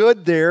word for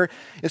good there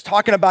is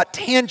talking about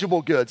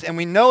tangible goods. And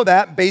we know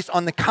that based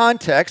on the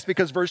context,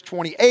 because verse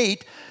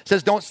 28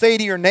 says, don't say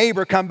to your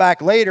neighbor, come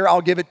back later,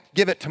 I'll give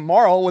it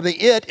tomorrow. Well, the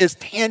it is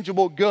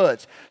tangible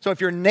goods. So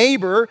if your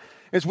neighbor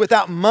is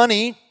without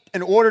money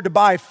in order to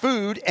buy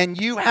food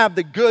and you have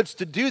the goods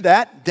to do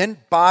that, then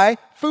buy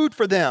food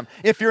for them.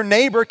 If your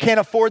neighbor can't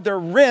afford their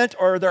rent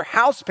or their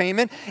house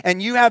payment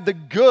and you have the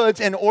goods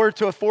in order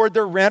to afford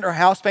their rent or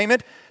house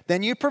payment,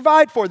 then you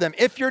provide for them.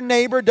 If your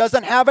neighbor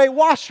doesn't have a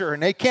washer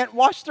and they can't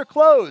wash their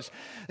clothes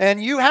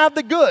and you have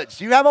the goods,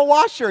 you have a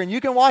washer and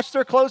you can wash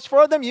their clothes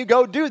for them, you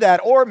go do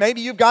that. Or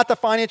maybe you've got the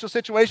financial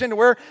situation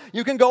where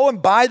you can go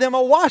and buy them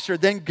a washer,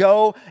 then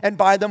go and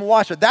buy them a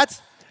washer.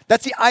 That's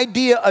the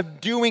idea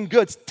of doing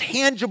goods,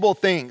 tangible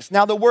things.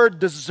 Now the word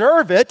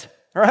deserve it,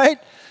 right?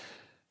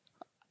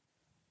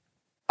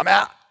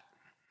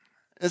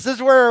 This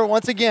is where,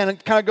 once again,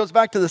 it kind of goes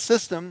back to the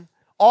system.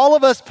 All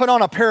of us put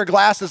on a pair of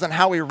glasses on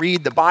how we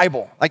read the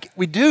Bible. Like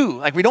we do.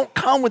 Like we don't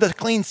come with a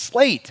clean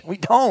slate. We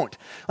don't.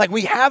 Like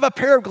we have a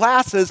pair of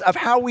glasses of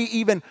how we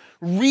even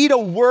read a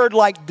word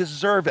like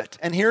deserve it.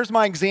 And here's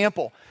my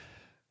example.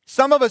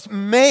 Some of us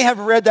may have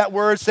read that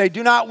word say,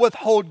 do not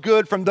withhold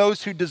good from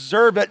those who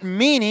deserve it,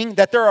 meaning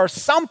that there are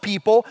some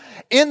people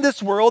in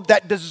this world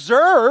that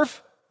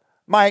deserve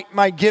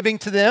my giving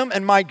to them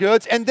and my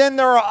goods, and then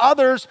there are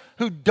others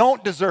who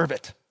don't deserve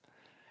it.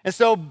 And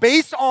so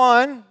based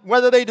on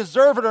whether they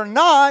deserve it or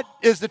not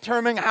is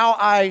determining how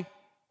I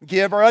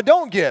give or I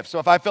don't give. So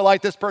if I feel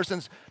like this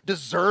person's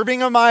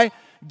deserving of my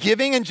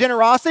giving and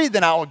generosity,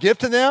 then I will give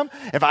to them.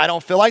 If I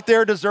don't feel like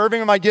they're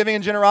deserving of my giving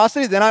and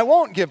generosity, then I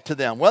won't give to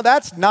them. Well,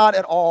 that's not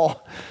at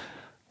all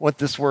what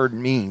this word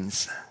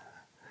means.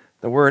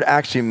 The word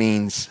actually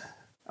means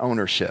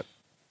ownership.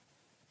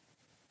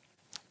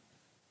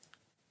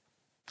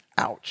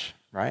 Ouch,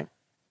 right?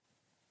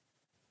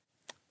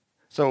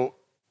 So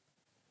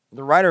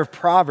the writer of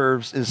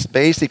Proverbs is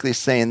basically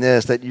saying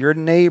this, that your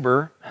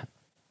neighbor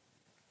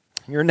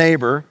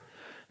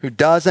who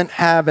doesn't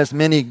have as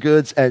many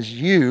goods as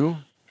you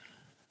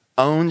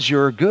owns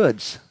your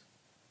goods.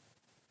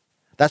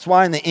 That's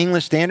why in the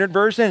English Standard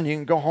Version, and you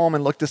can go home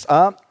and look this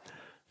up,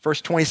 verse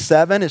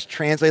 27 is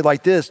translated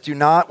like this: do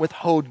not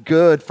withhold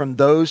good from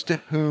those to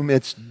whom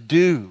it's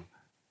due.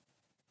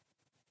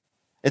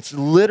 It's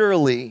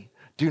literally,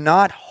 do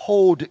not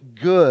hold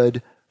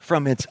good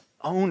from its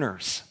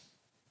owners.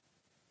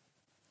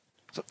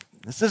 So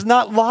this is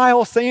not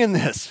Lisle saying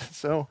this.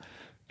 So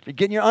if you're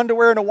getting your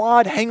underwear in a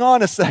wad, hang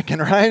on a second,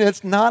 right?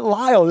 It's not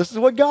Lisle. This is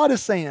what God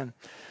is saying.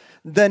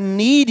 The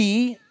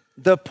needy,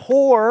 the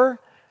poor,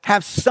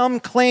 have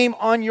some claim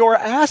on your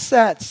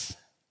assets.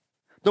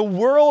 The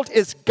world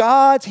is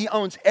God's. He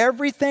owns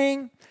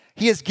everything.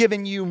 He has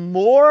given you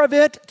more of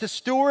it to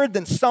steward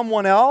than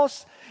someone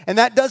else. And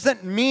that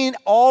doesn't mean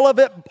all of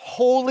it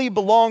wholly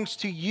belongs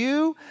to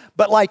you.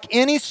 But like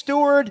any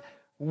steward,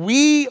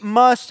 we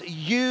must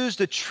use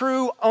the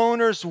true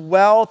owner's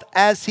wealth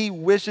as he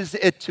wishes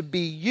it to be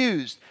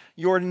used.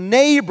 Your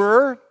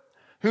neighbor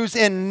who's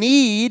in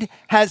need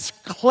has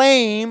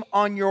claim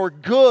on your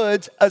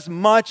goods as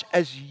much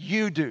as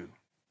you do.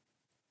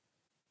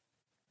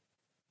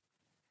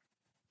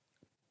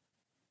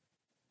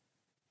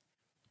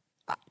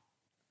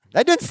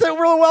 That didn't sit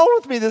real well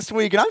with me this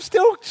week, and I'm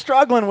still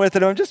struggling with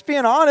it. I'm just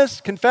being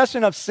honest,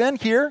 confession of sin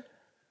here.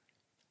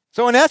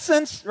 So in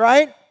essence,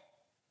 right,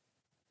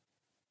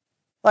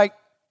 like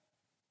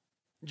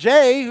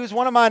Jay, who's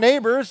one of my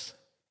neighbors,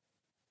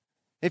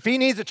 if he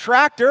needs a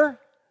tractor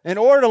in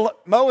order to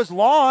mow his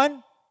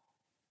lawn,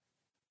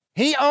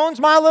 he owns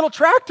my little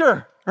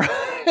tractor.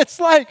 It's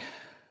like,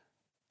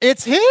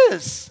 it's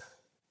his.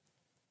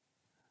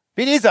 If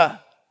he needs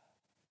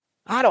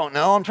I don't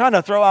know, I'm trying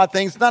to throw out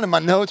things, not in my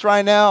notes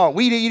right now, a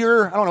weed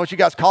eater, I don't know what you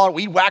guys call it,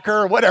 weed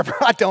whacker or whatever,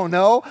 I don't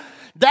know.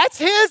 That's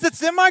his,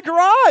 it's in my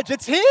garage,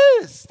 it's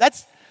his.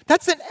 That's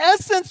in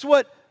essence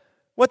what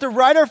the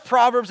writer of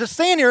Proverbs is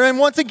saying here. And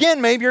once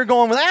again, maybe you're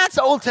going, well, that's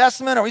Old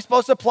Testament, are we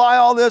supposed to apply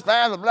all this,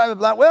 blah, blah, blah,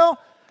 blah. Well,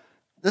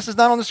 this is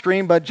not on the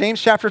screen, but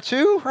James chapter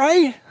 2,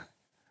 right?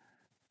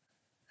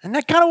 Isn't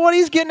that kind of what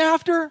he's getting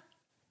after?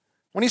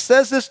 When he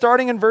says this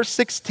starting in verse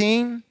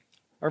 16,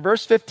 or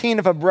verse 15,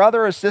 if a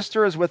brother or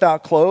sister is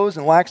without clothes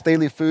and lacks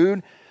daily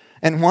food,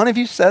 and one of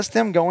you says to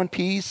him, go in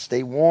peace,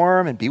 stay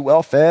warm, and be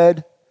well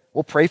fed,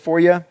 we'll pray for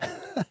you.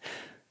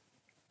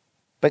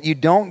 But you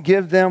don't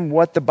give them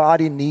what the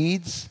body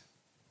needs,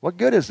 what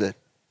good is it?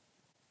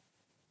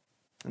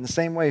 In the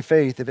same way,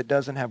 faith, if it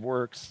doesn't have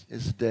works,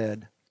 is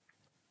dead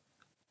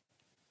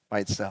by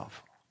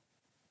itself.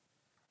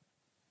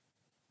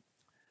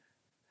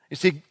 You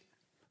see,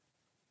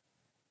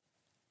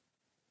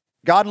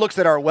 God looks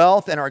at our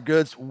wealth and our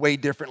goods way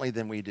differently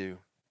than we do.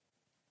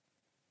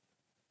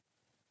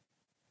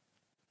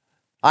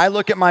 I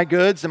look at my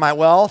goods and my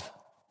wealth.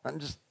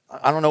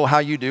 I don't know how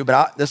you do,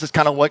 but this is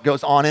kind of what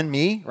goes on in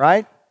me,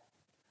 right?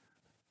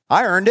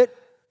 I earned it.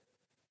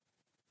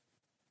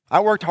 I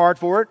worked hard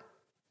for it.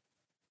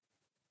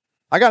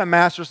 I got a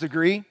master's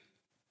degree.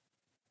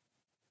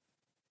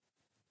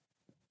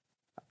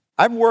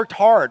 I've worked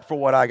hard for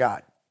what I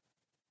got.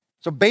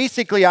 So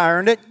basically, I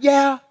earned it.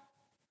 Yeah,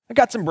 I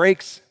got some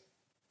breaks,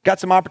 got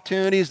some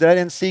opportunities that I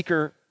didn't seek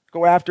or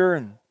go after.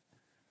 And,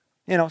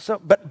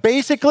 but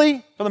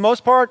basically, for the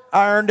most part,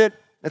 I earned it.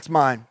 It's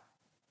mine.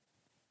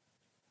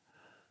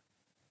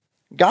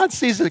 God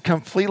sees it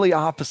completely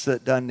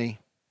opposite, doesn't he?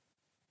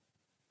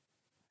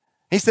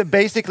 He said,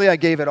 basically, I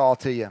gave it all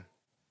to you.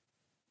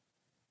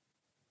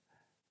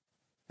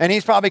 And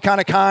he's probably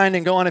kind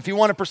and going, if you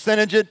want to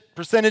percentage it,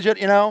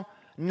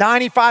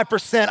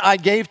 95% I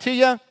gave to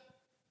you,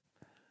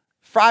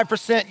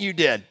 5% you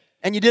did.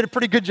 And you did a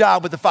pretty good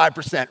job with the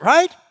 5%,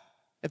 right?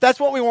 If that's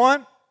what we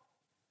want.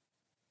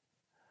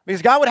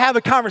 Because God would have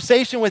a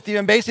conversation with you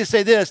and basically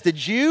say this: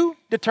 did you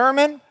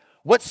determine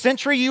what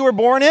century you were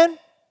born in?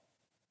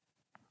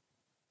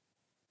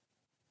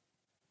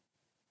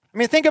 I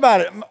mean, think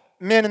about it,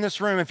 men in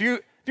this room. If you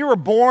were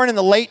born in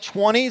the late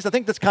 20s, I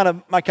think that's kind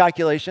of my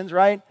calculations,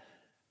 right?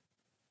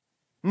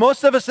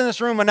 Most of us in this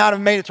room would not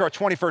have made it to our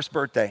 21st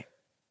birthday.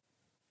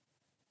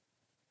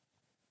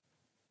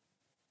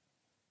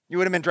 You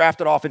would have been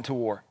drafted off into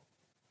war.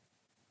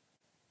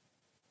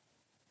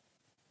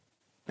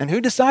 And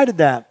who decided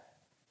that?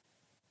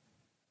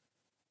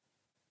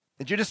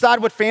 Did you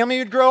decide what family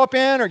you'd grow up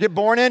in or get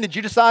born in? Did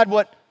you decide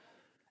what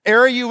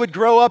era you would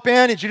grow up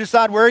in? Did you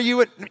decide where you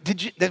would,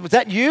 was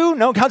that you?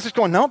 No, God's just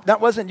going, nope, that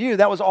wasn't you.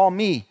 That was all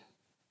me.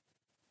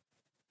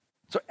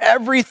 So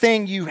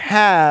everything you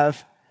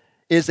have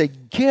is a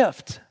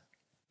gift.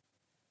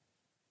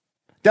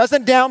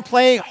 Doesn't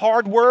downplay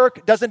hard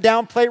work, doesn't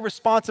downplay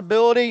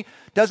responsibility,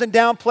 doesn't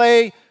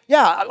downplay,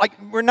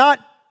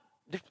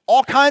 there's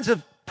all kinds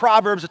of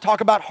Proverbs that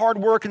talk about hard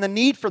work and the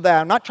need for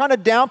that. I'm not trying to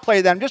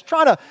downplay that. I'm just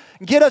trying to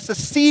get us to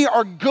see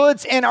our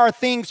goods and our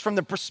things from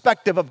the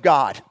perspective of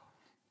God.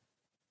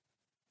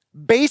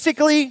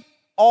 Basically,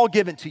 all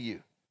given to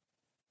you.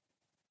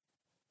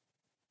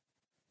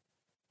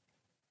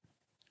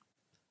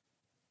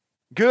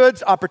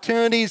 Goods,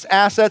 opportunities,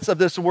 assets of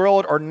this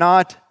world are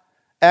not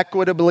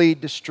equitably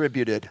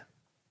distributed.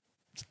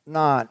 It's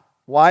not.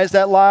 Why is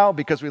that, Lisle?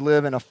 Because we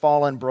live in a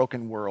fallen,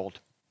 broken world.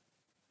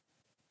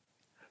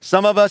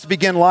 Some of us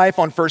begin life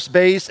on first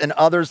base, and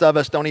others of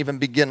us don't even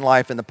begin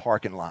life in the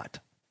parking lot.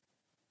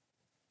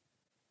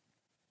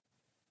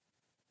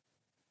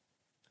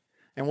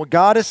 And what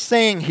God is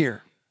saying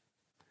here,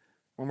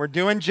 when we're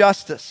doing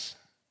justice,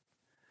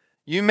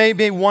 you may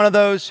be one of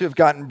those who have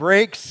gotten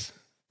breaks,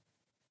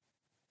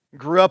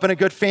 grew up in a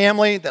good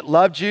family that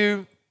loved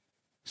you,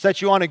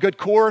 set you on a good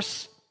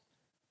course.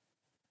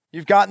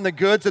 You've gotten the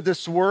goods of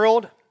this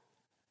world.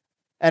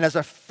 And as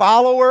a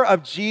follower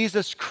of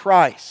Jesus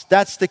Christ,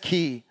 that's the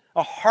key,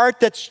 a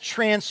heart that's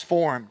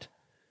transformed.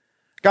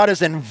 God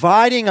is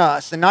inviting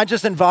us, and not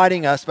just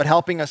inviting us, but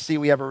helping us see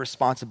we have a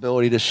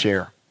responsibility to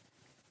share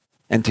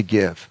and to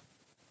give.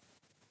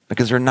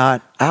 Because they're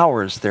not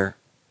ours, they're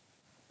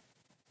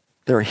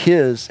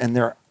His, and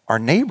they're our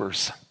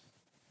neighbors.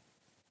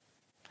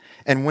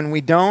 And when we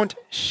don't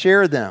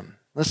share them,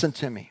 listen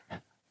to me,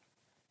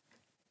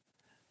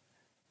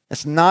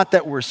 it's not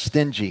that we're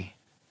stingy.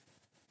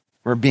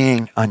 We're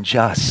being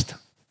unjust.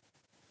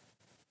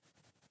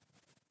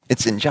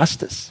 It's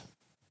injustice.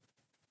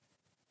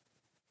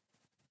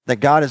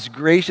 That God has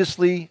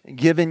graciously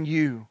given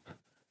you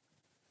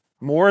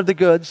more of the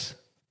goods,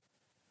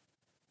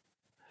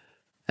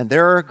 and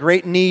there are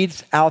great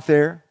needs out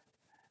there,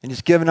 and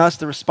He's given us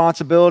the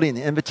responsibility and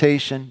the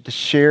invitation to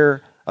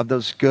share of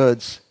those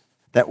goods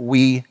that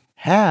we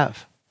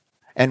have.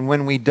 And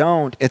when we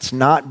don't, it's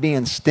not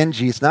being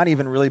stingy. It's not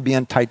even really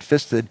being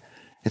tight-fisted.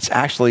 It's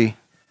actually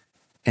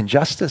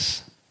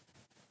injustice.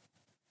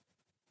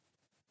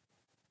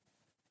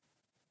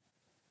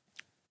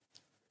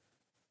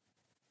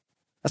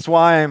 That's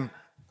why I'm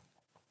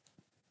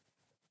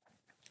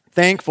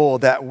thankful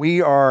that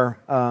we are,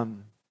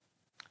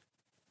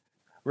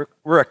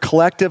 we're a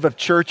collective of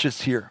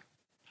churches here,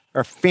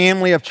 or a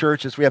family of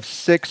churches. We have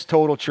 6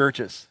 total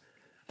churches.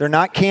 They're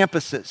not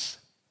campuses.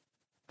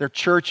 They're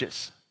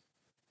churches.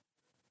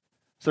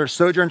 So there's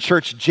Sojourn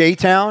Church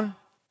J-Town,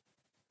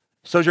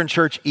 Sojourn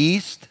Church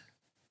East,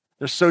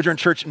 there's Sojourn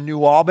Church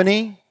New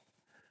Albany,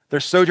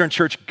 there's Sojourn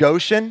Church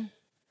Goshen,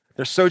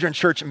 there's Sojourn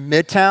Church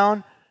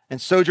Midtown, and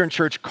Sojourn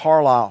Church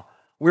Carlisle.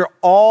 We're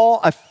all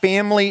a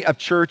family of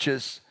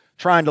churches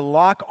trying to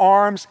lock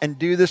arms and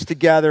do this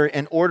together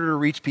in order to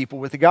reach people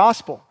with the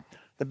gospel.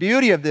 The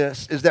beauty of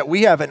this is that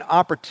we have an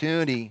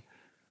opportunity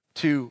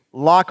to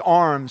lock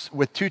arms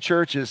with 2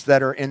 churches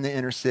that are in the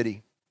inner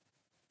city.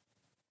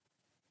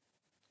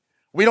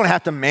 We don't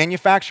have to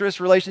manufacture this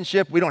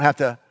relationship. We don't have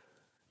to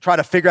try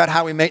to figure out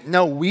how we make.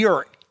 No, we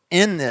are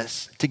in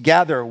this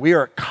together. We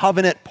are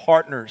covenant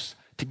partners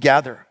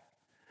together.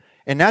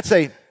 And that's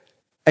a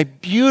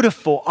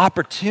beautiful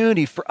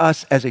opportunity for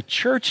us as a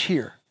church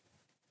here.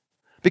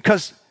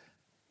 Because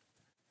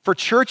for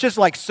churches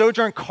like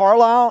Sojourn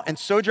Carlisle and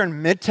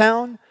Sojourn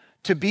Midtown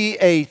to be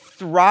a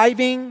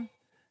thriving,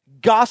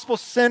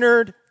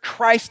 gospel-centered,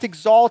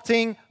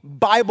 Christ-exalting,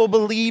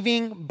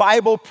 Bible-believing,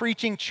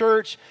 Bible-preaching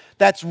church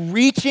that's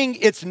reaching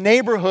its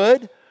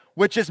neighborhood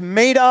which is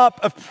made up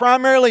of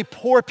primarily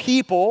poor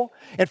people,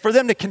 and for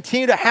them to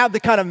continue to have the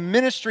kind of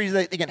ministry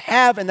that they can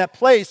have in that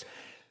place,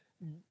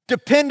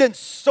 dependent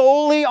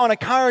solely on a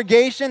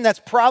congregation that's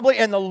probably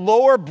in the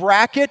lower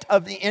bracket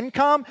of the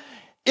income,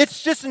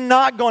 it's just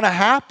not going to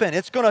happen.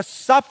 It's going to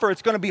suffer.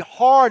 It's going to be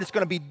hard. It's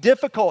going to be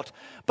difficult.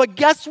 But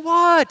guess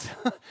what?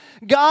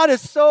 God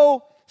is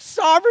so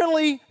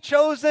sovereignly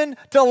chosen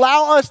to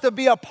allow us to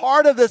be a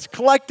part of this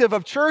collective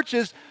of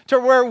churches to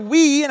where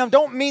we, and I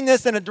don't mean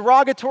this in a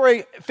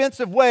derogatory,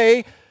 offensive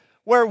way,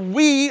 where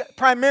we,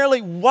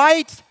 primarily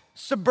white,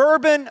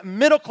 suburban,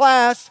 middle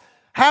class,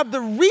 have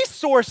the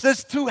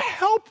resources to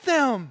help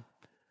them.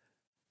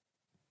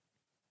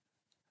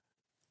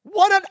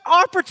 What an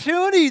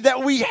opportunity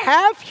that we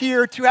have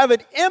here to have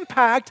an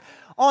impact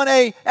on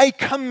a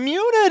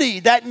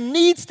community that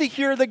needs to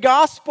hear the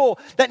gospel,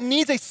 that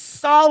needs a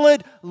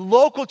solid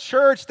local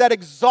church that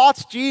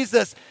exalts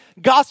Jesus,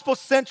 gospel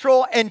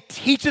central, and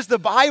teaches the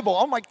Bible.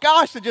 Oh my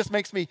gosh, it just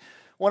makes me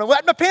want to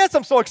wet my pants.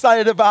 I'm so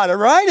excited about it,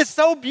 right? It's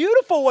so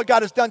beautiful what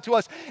God has done to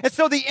us. And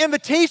so the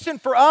invitation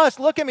for us,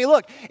 look at me,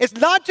 look, it's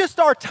not just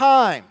our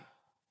time.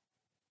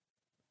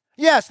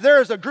 Yes,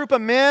 there is a group of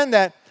men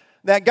that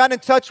got in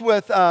touch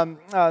with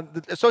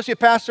the associate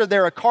pastor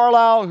there at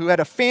Carlisle, who had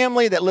a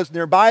family that lives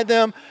nearby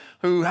them,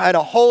 who had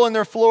a hole in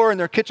their floor, and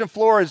their kitchen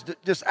floor is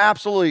just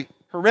absolutely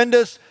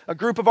horrendous. A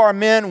group of our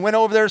men went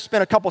over there,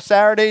 spent a couple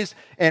Saturdays,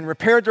 and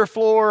repaired their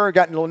floor,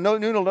 got new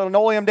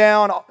linoleum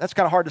down. That's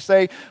kind of hard to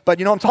say, but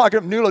you know what I'm talking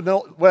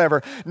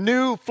about,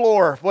 new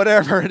floor,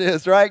 whatever it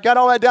is, right? Got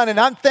all that done, and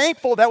I'm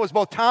thankful that was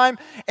both time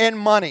and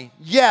money.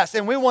 Yes,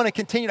 and we want to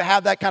continue to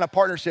have that kind of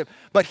partnership.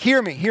 But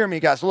hear me,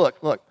 guys, look.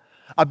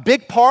 A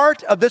big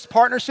part of this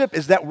partnership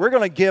is that we're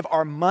going to give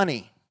our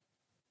money.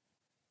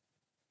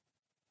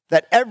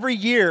 That every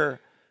year,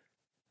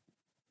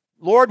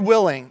 Lord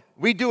willing,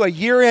 we do a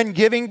year-end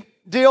giving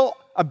deal.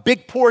 A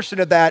big portion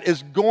of that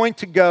is going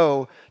to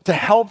go to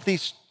help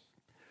these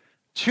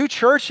two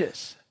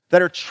churches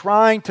that are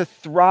trying to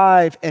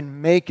thrive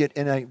and make it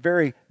in a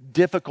very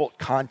difficult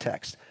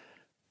context.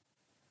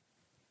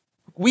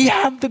 We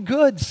have the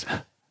goods.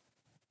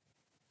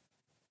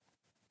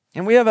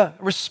 And we have a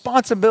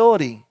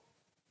responsibility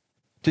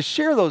to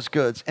share those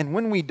goods. And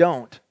when we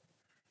don't,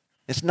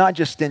 it's not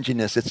just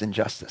stinginess, it's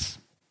injustice.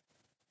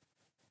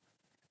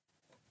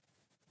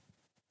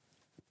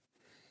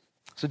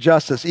 So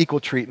justice,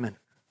 equal treatment.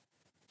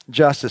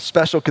 Justice,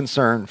 special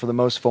concern for the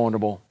most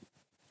vulnerable.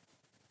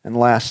 And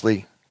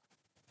lastly,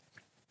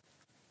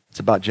 it's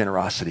about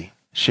generosity,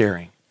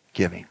 sharing,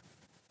 giving.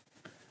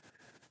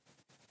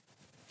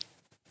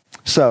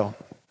 So,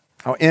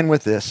 I'll end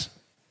with this.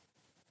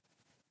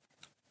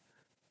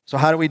 So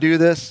how do we do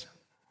this?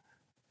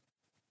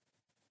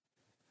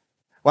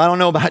 Well, I don't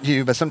know about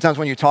you, but sometimes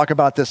when you talk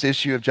about this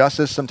issue of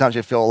justice, sometimes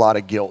you feel a lot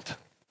of guilt.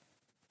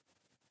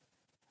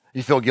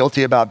 You feel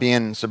guilty about being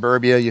in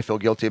suburbia. You feel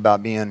guilty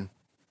about being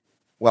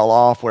well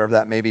off, wherever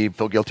that may be. You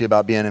feel guilty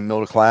about being in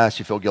middle class.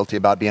 You feel guilty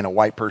about being a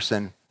white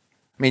person.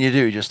 I mean, you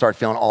do. You just start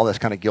feeling all this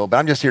kind of guilt. But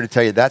I'm just here to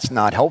tell you that's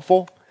not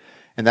helpful,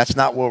 and that's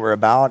not what we're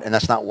about, and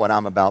that's not what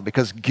I'm about,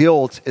 because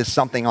guilt is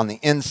something on the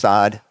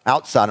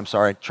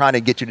outside, trying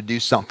to get you to do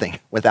something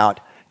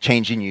without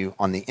changing you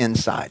on the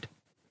inside.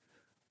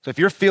 So if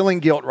you're feeling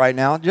guilt right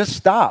now, just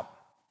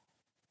stop.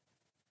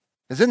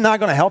 This is not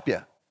going to help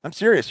you. I'm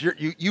serious.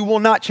 You will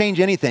not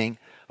change anything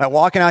by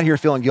walking out here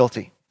feeling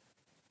guilty.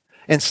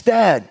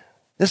 Instead,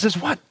 this is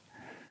what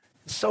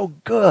is so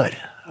good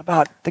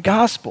about the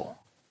gospel.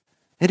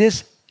 It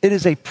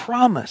is a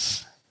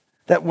promise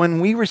that when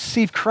we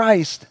receive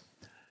Christ,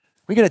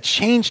 we get a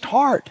changed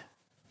heart,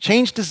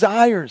 changed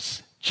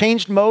desires,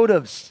 changed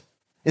motives.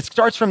 It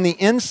starts from the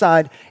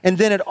inside, and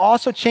then it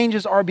also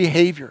changes our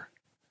behavior.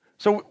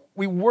 So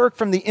we work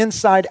from the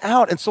inside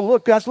out. And so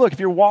look, guys, if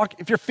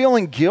you're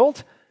feeling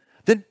guilt,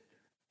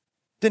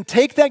 then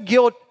take that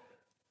guilt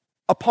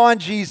upon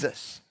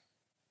Jesus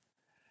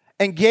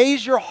and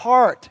gaze your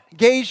heart,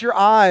 gaze your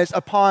eyes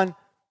upon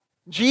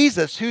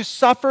Jesus, who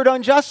suffered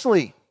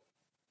unjustly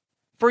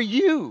for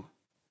you,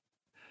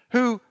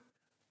 who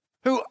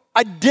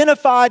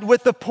identified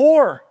with the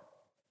poor.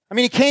 I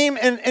mean, he came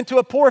into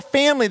a poor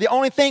family. The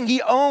only thing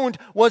he owned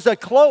was a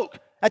cloak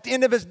at the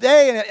end of his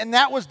day, and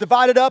that was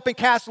divided up and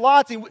cast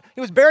lots. He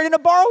was buried in a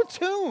borrowed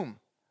tomb.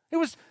 He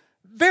was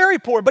very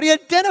poor, but he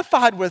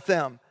identified with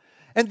them.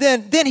 And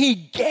then he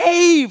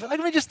gave.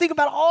 Let me just think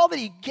about all that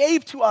he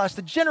gave to us,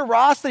 the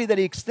generosity that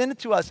he extended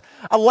to us.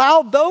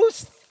 Allow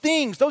those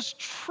things, those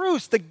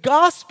truths, the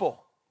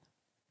gospel.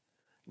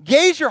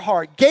 Gaze your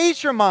heart,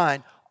 gaze your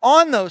mind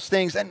on those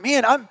things. And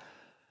man,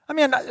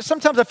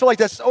 sometimes I feel like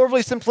that's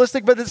overly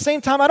simplistic, but at the same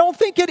time, I don't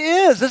think it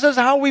is. This is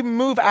how we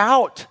move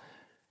out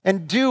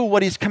and do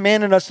what he's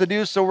commanded us to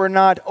do, so we're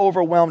not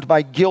overwhelmed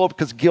by guilt,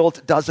 because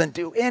guilt doesn't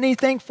do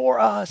anything for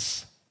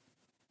us.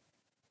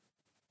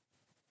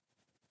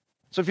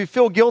 So if you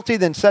feel guilty,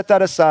 then set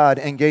that aside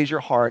and gaze your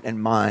heart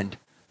and mind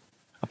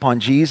upon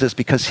Jesus,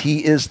 because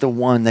he is the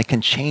one that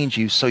can change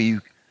you so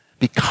you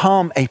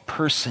become a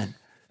person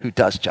who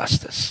does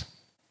justice.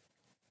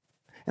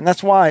 And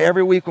that's why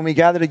every week when we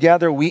gather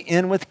together, we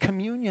end with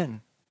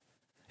communion.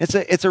 It's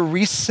a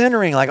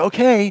recentering, like,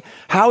 okay,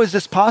 how is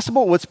this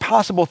possible? Well, it's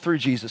possible through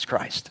Jesus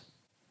Christ.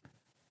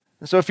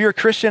 And so if you're a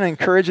Christian, I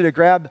encourage you to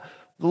grab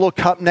the little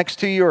cup next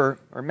to you, or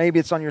maybe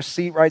it's on your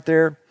seat right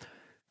there.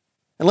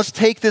 And let's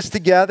take this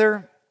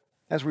together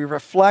as we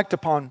reflect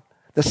upon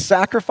the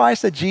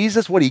sacrifice that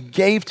Jesus, what he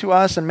gave to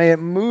us, and may it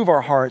move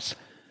our hearts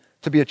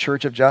to be a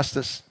church of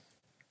justice.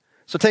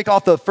 So take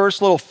off the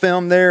first little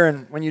film there,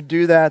 and when you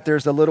do that,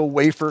 there's a little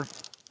wafer.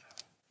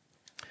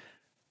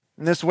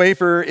 And this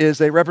wafer is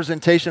a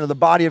representation of the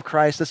body of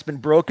Christ that's been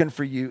broken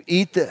for you.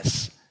 Eat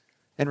this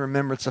in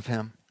remembrance of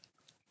him.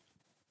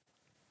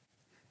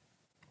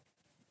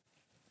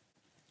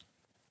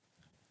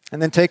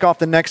 And then take off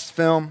the next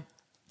film.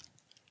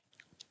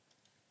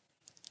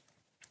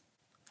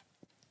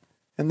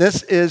 And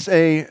this is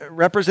a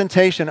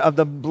representation of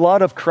the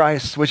blood of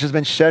Christ, which has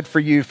been shed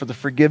for you for the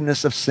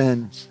forgiveness of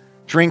sins.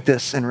 Drink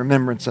this in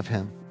remembrance of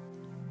him.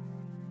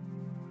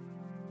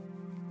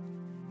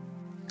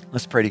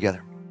 Let's pray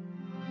together.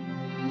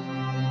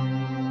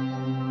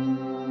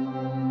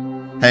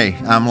 Hey,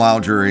 I'm Lisle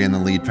Drury and the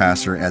lead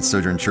pastor at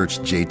Sojourn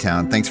Church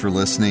J-Town. Thanks for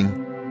listening.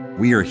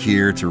 We are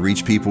here to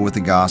reach people with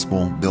the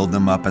gospel, build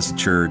them up as a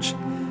church,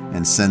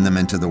 and send them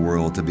into the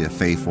world to be a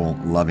faithful,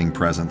 loving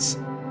presence.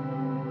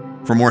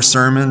 For more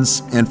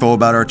sermons, info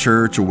about our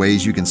church, or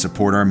ways you can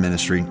support our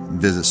ministry,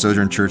 visit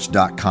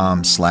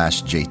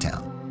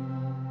sojournchurch.com/jtown.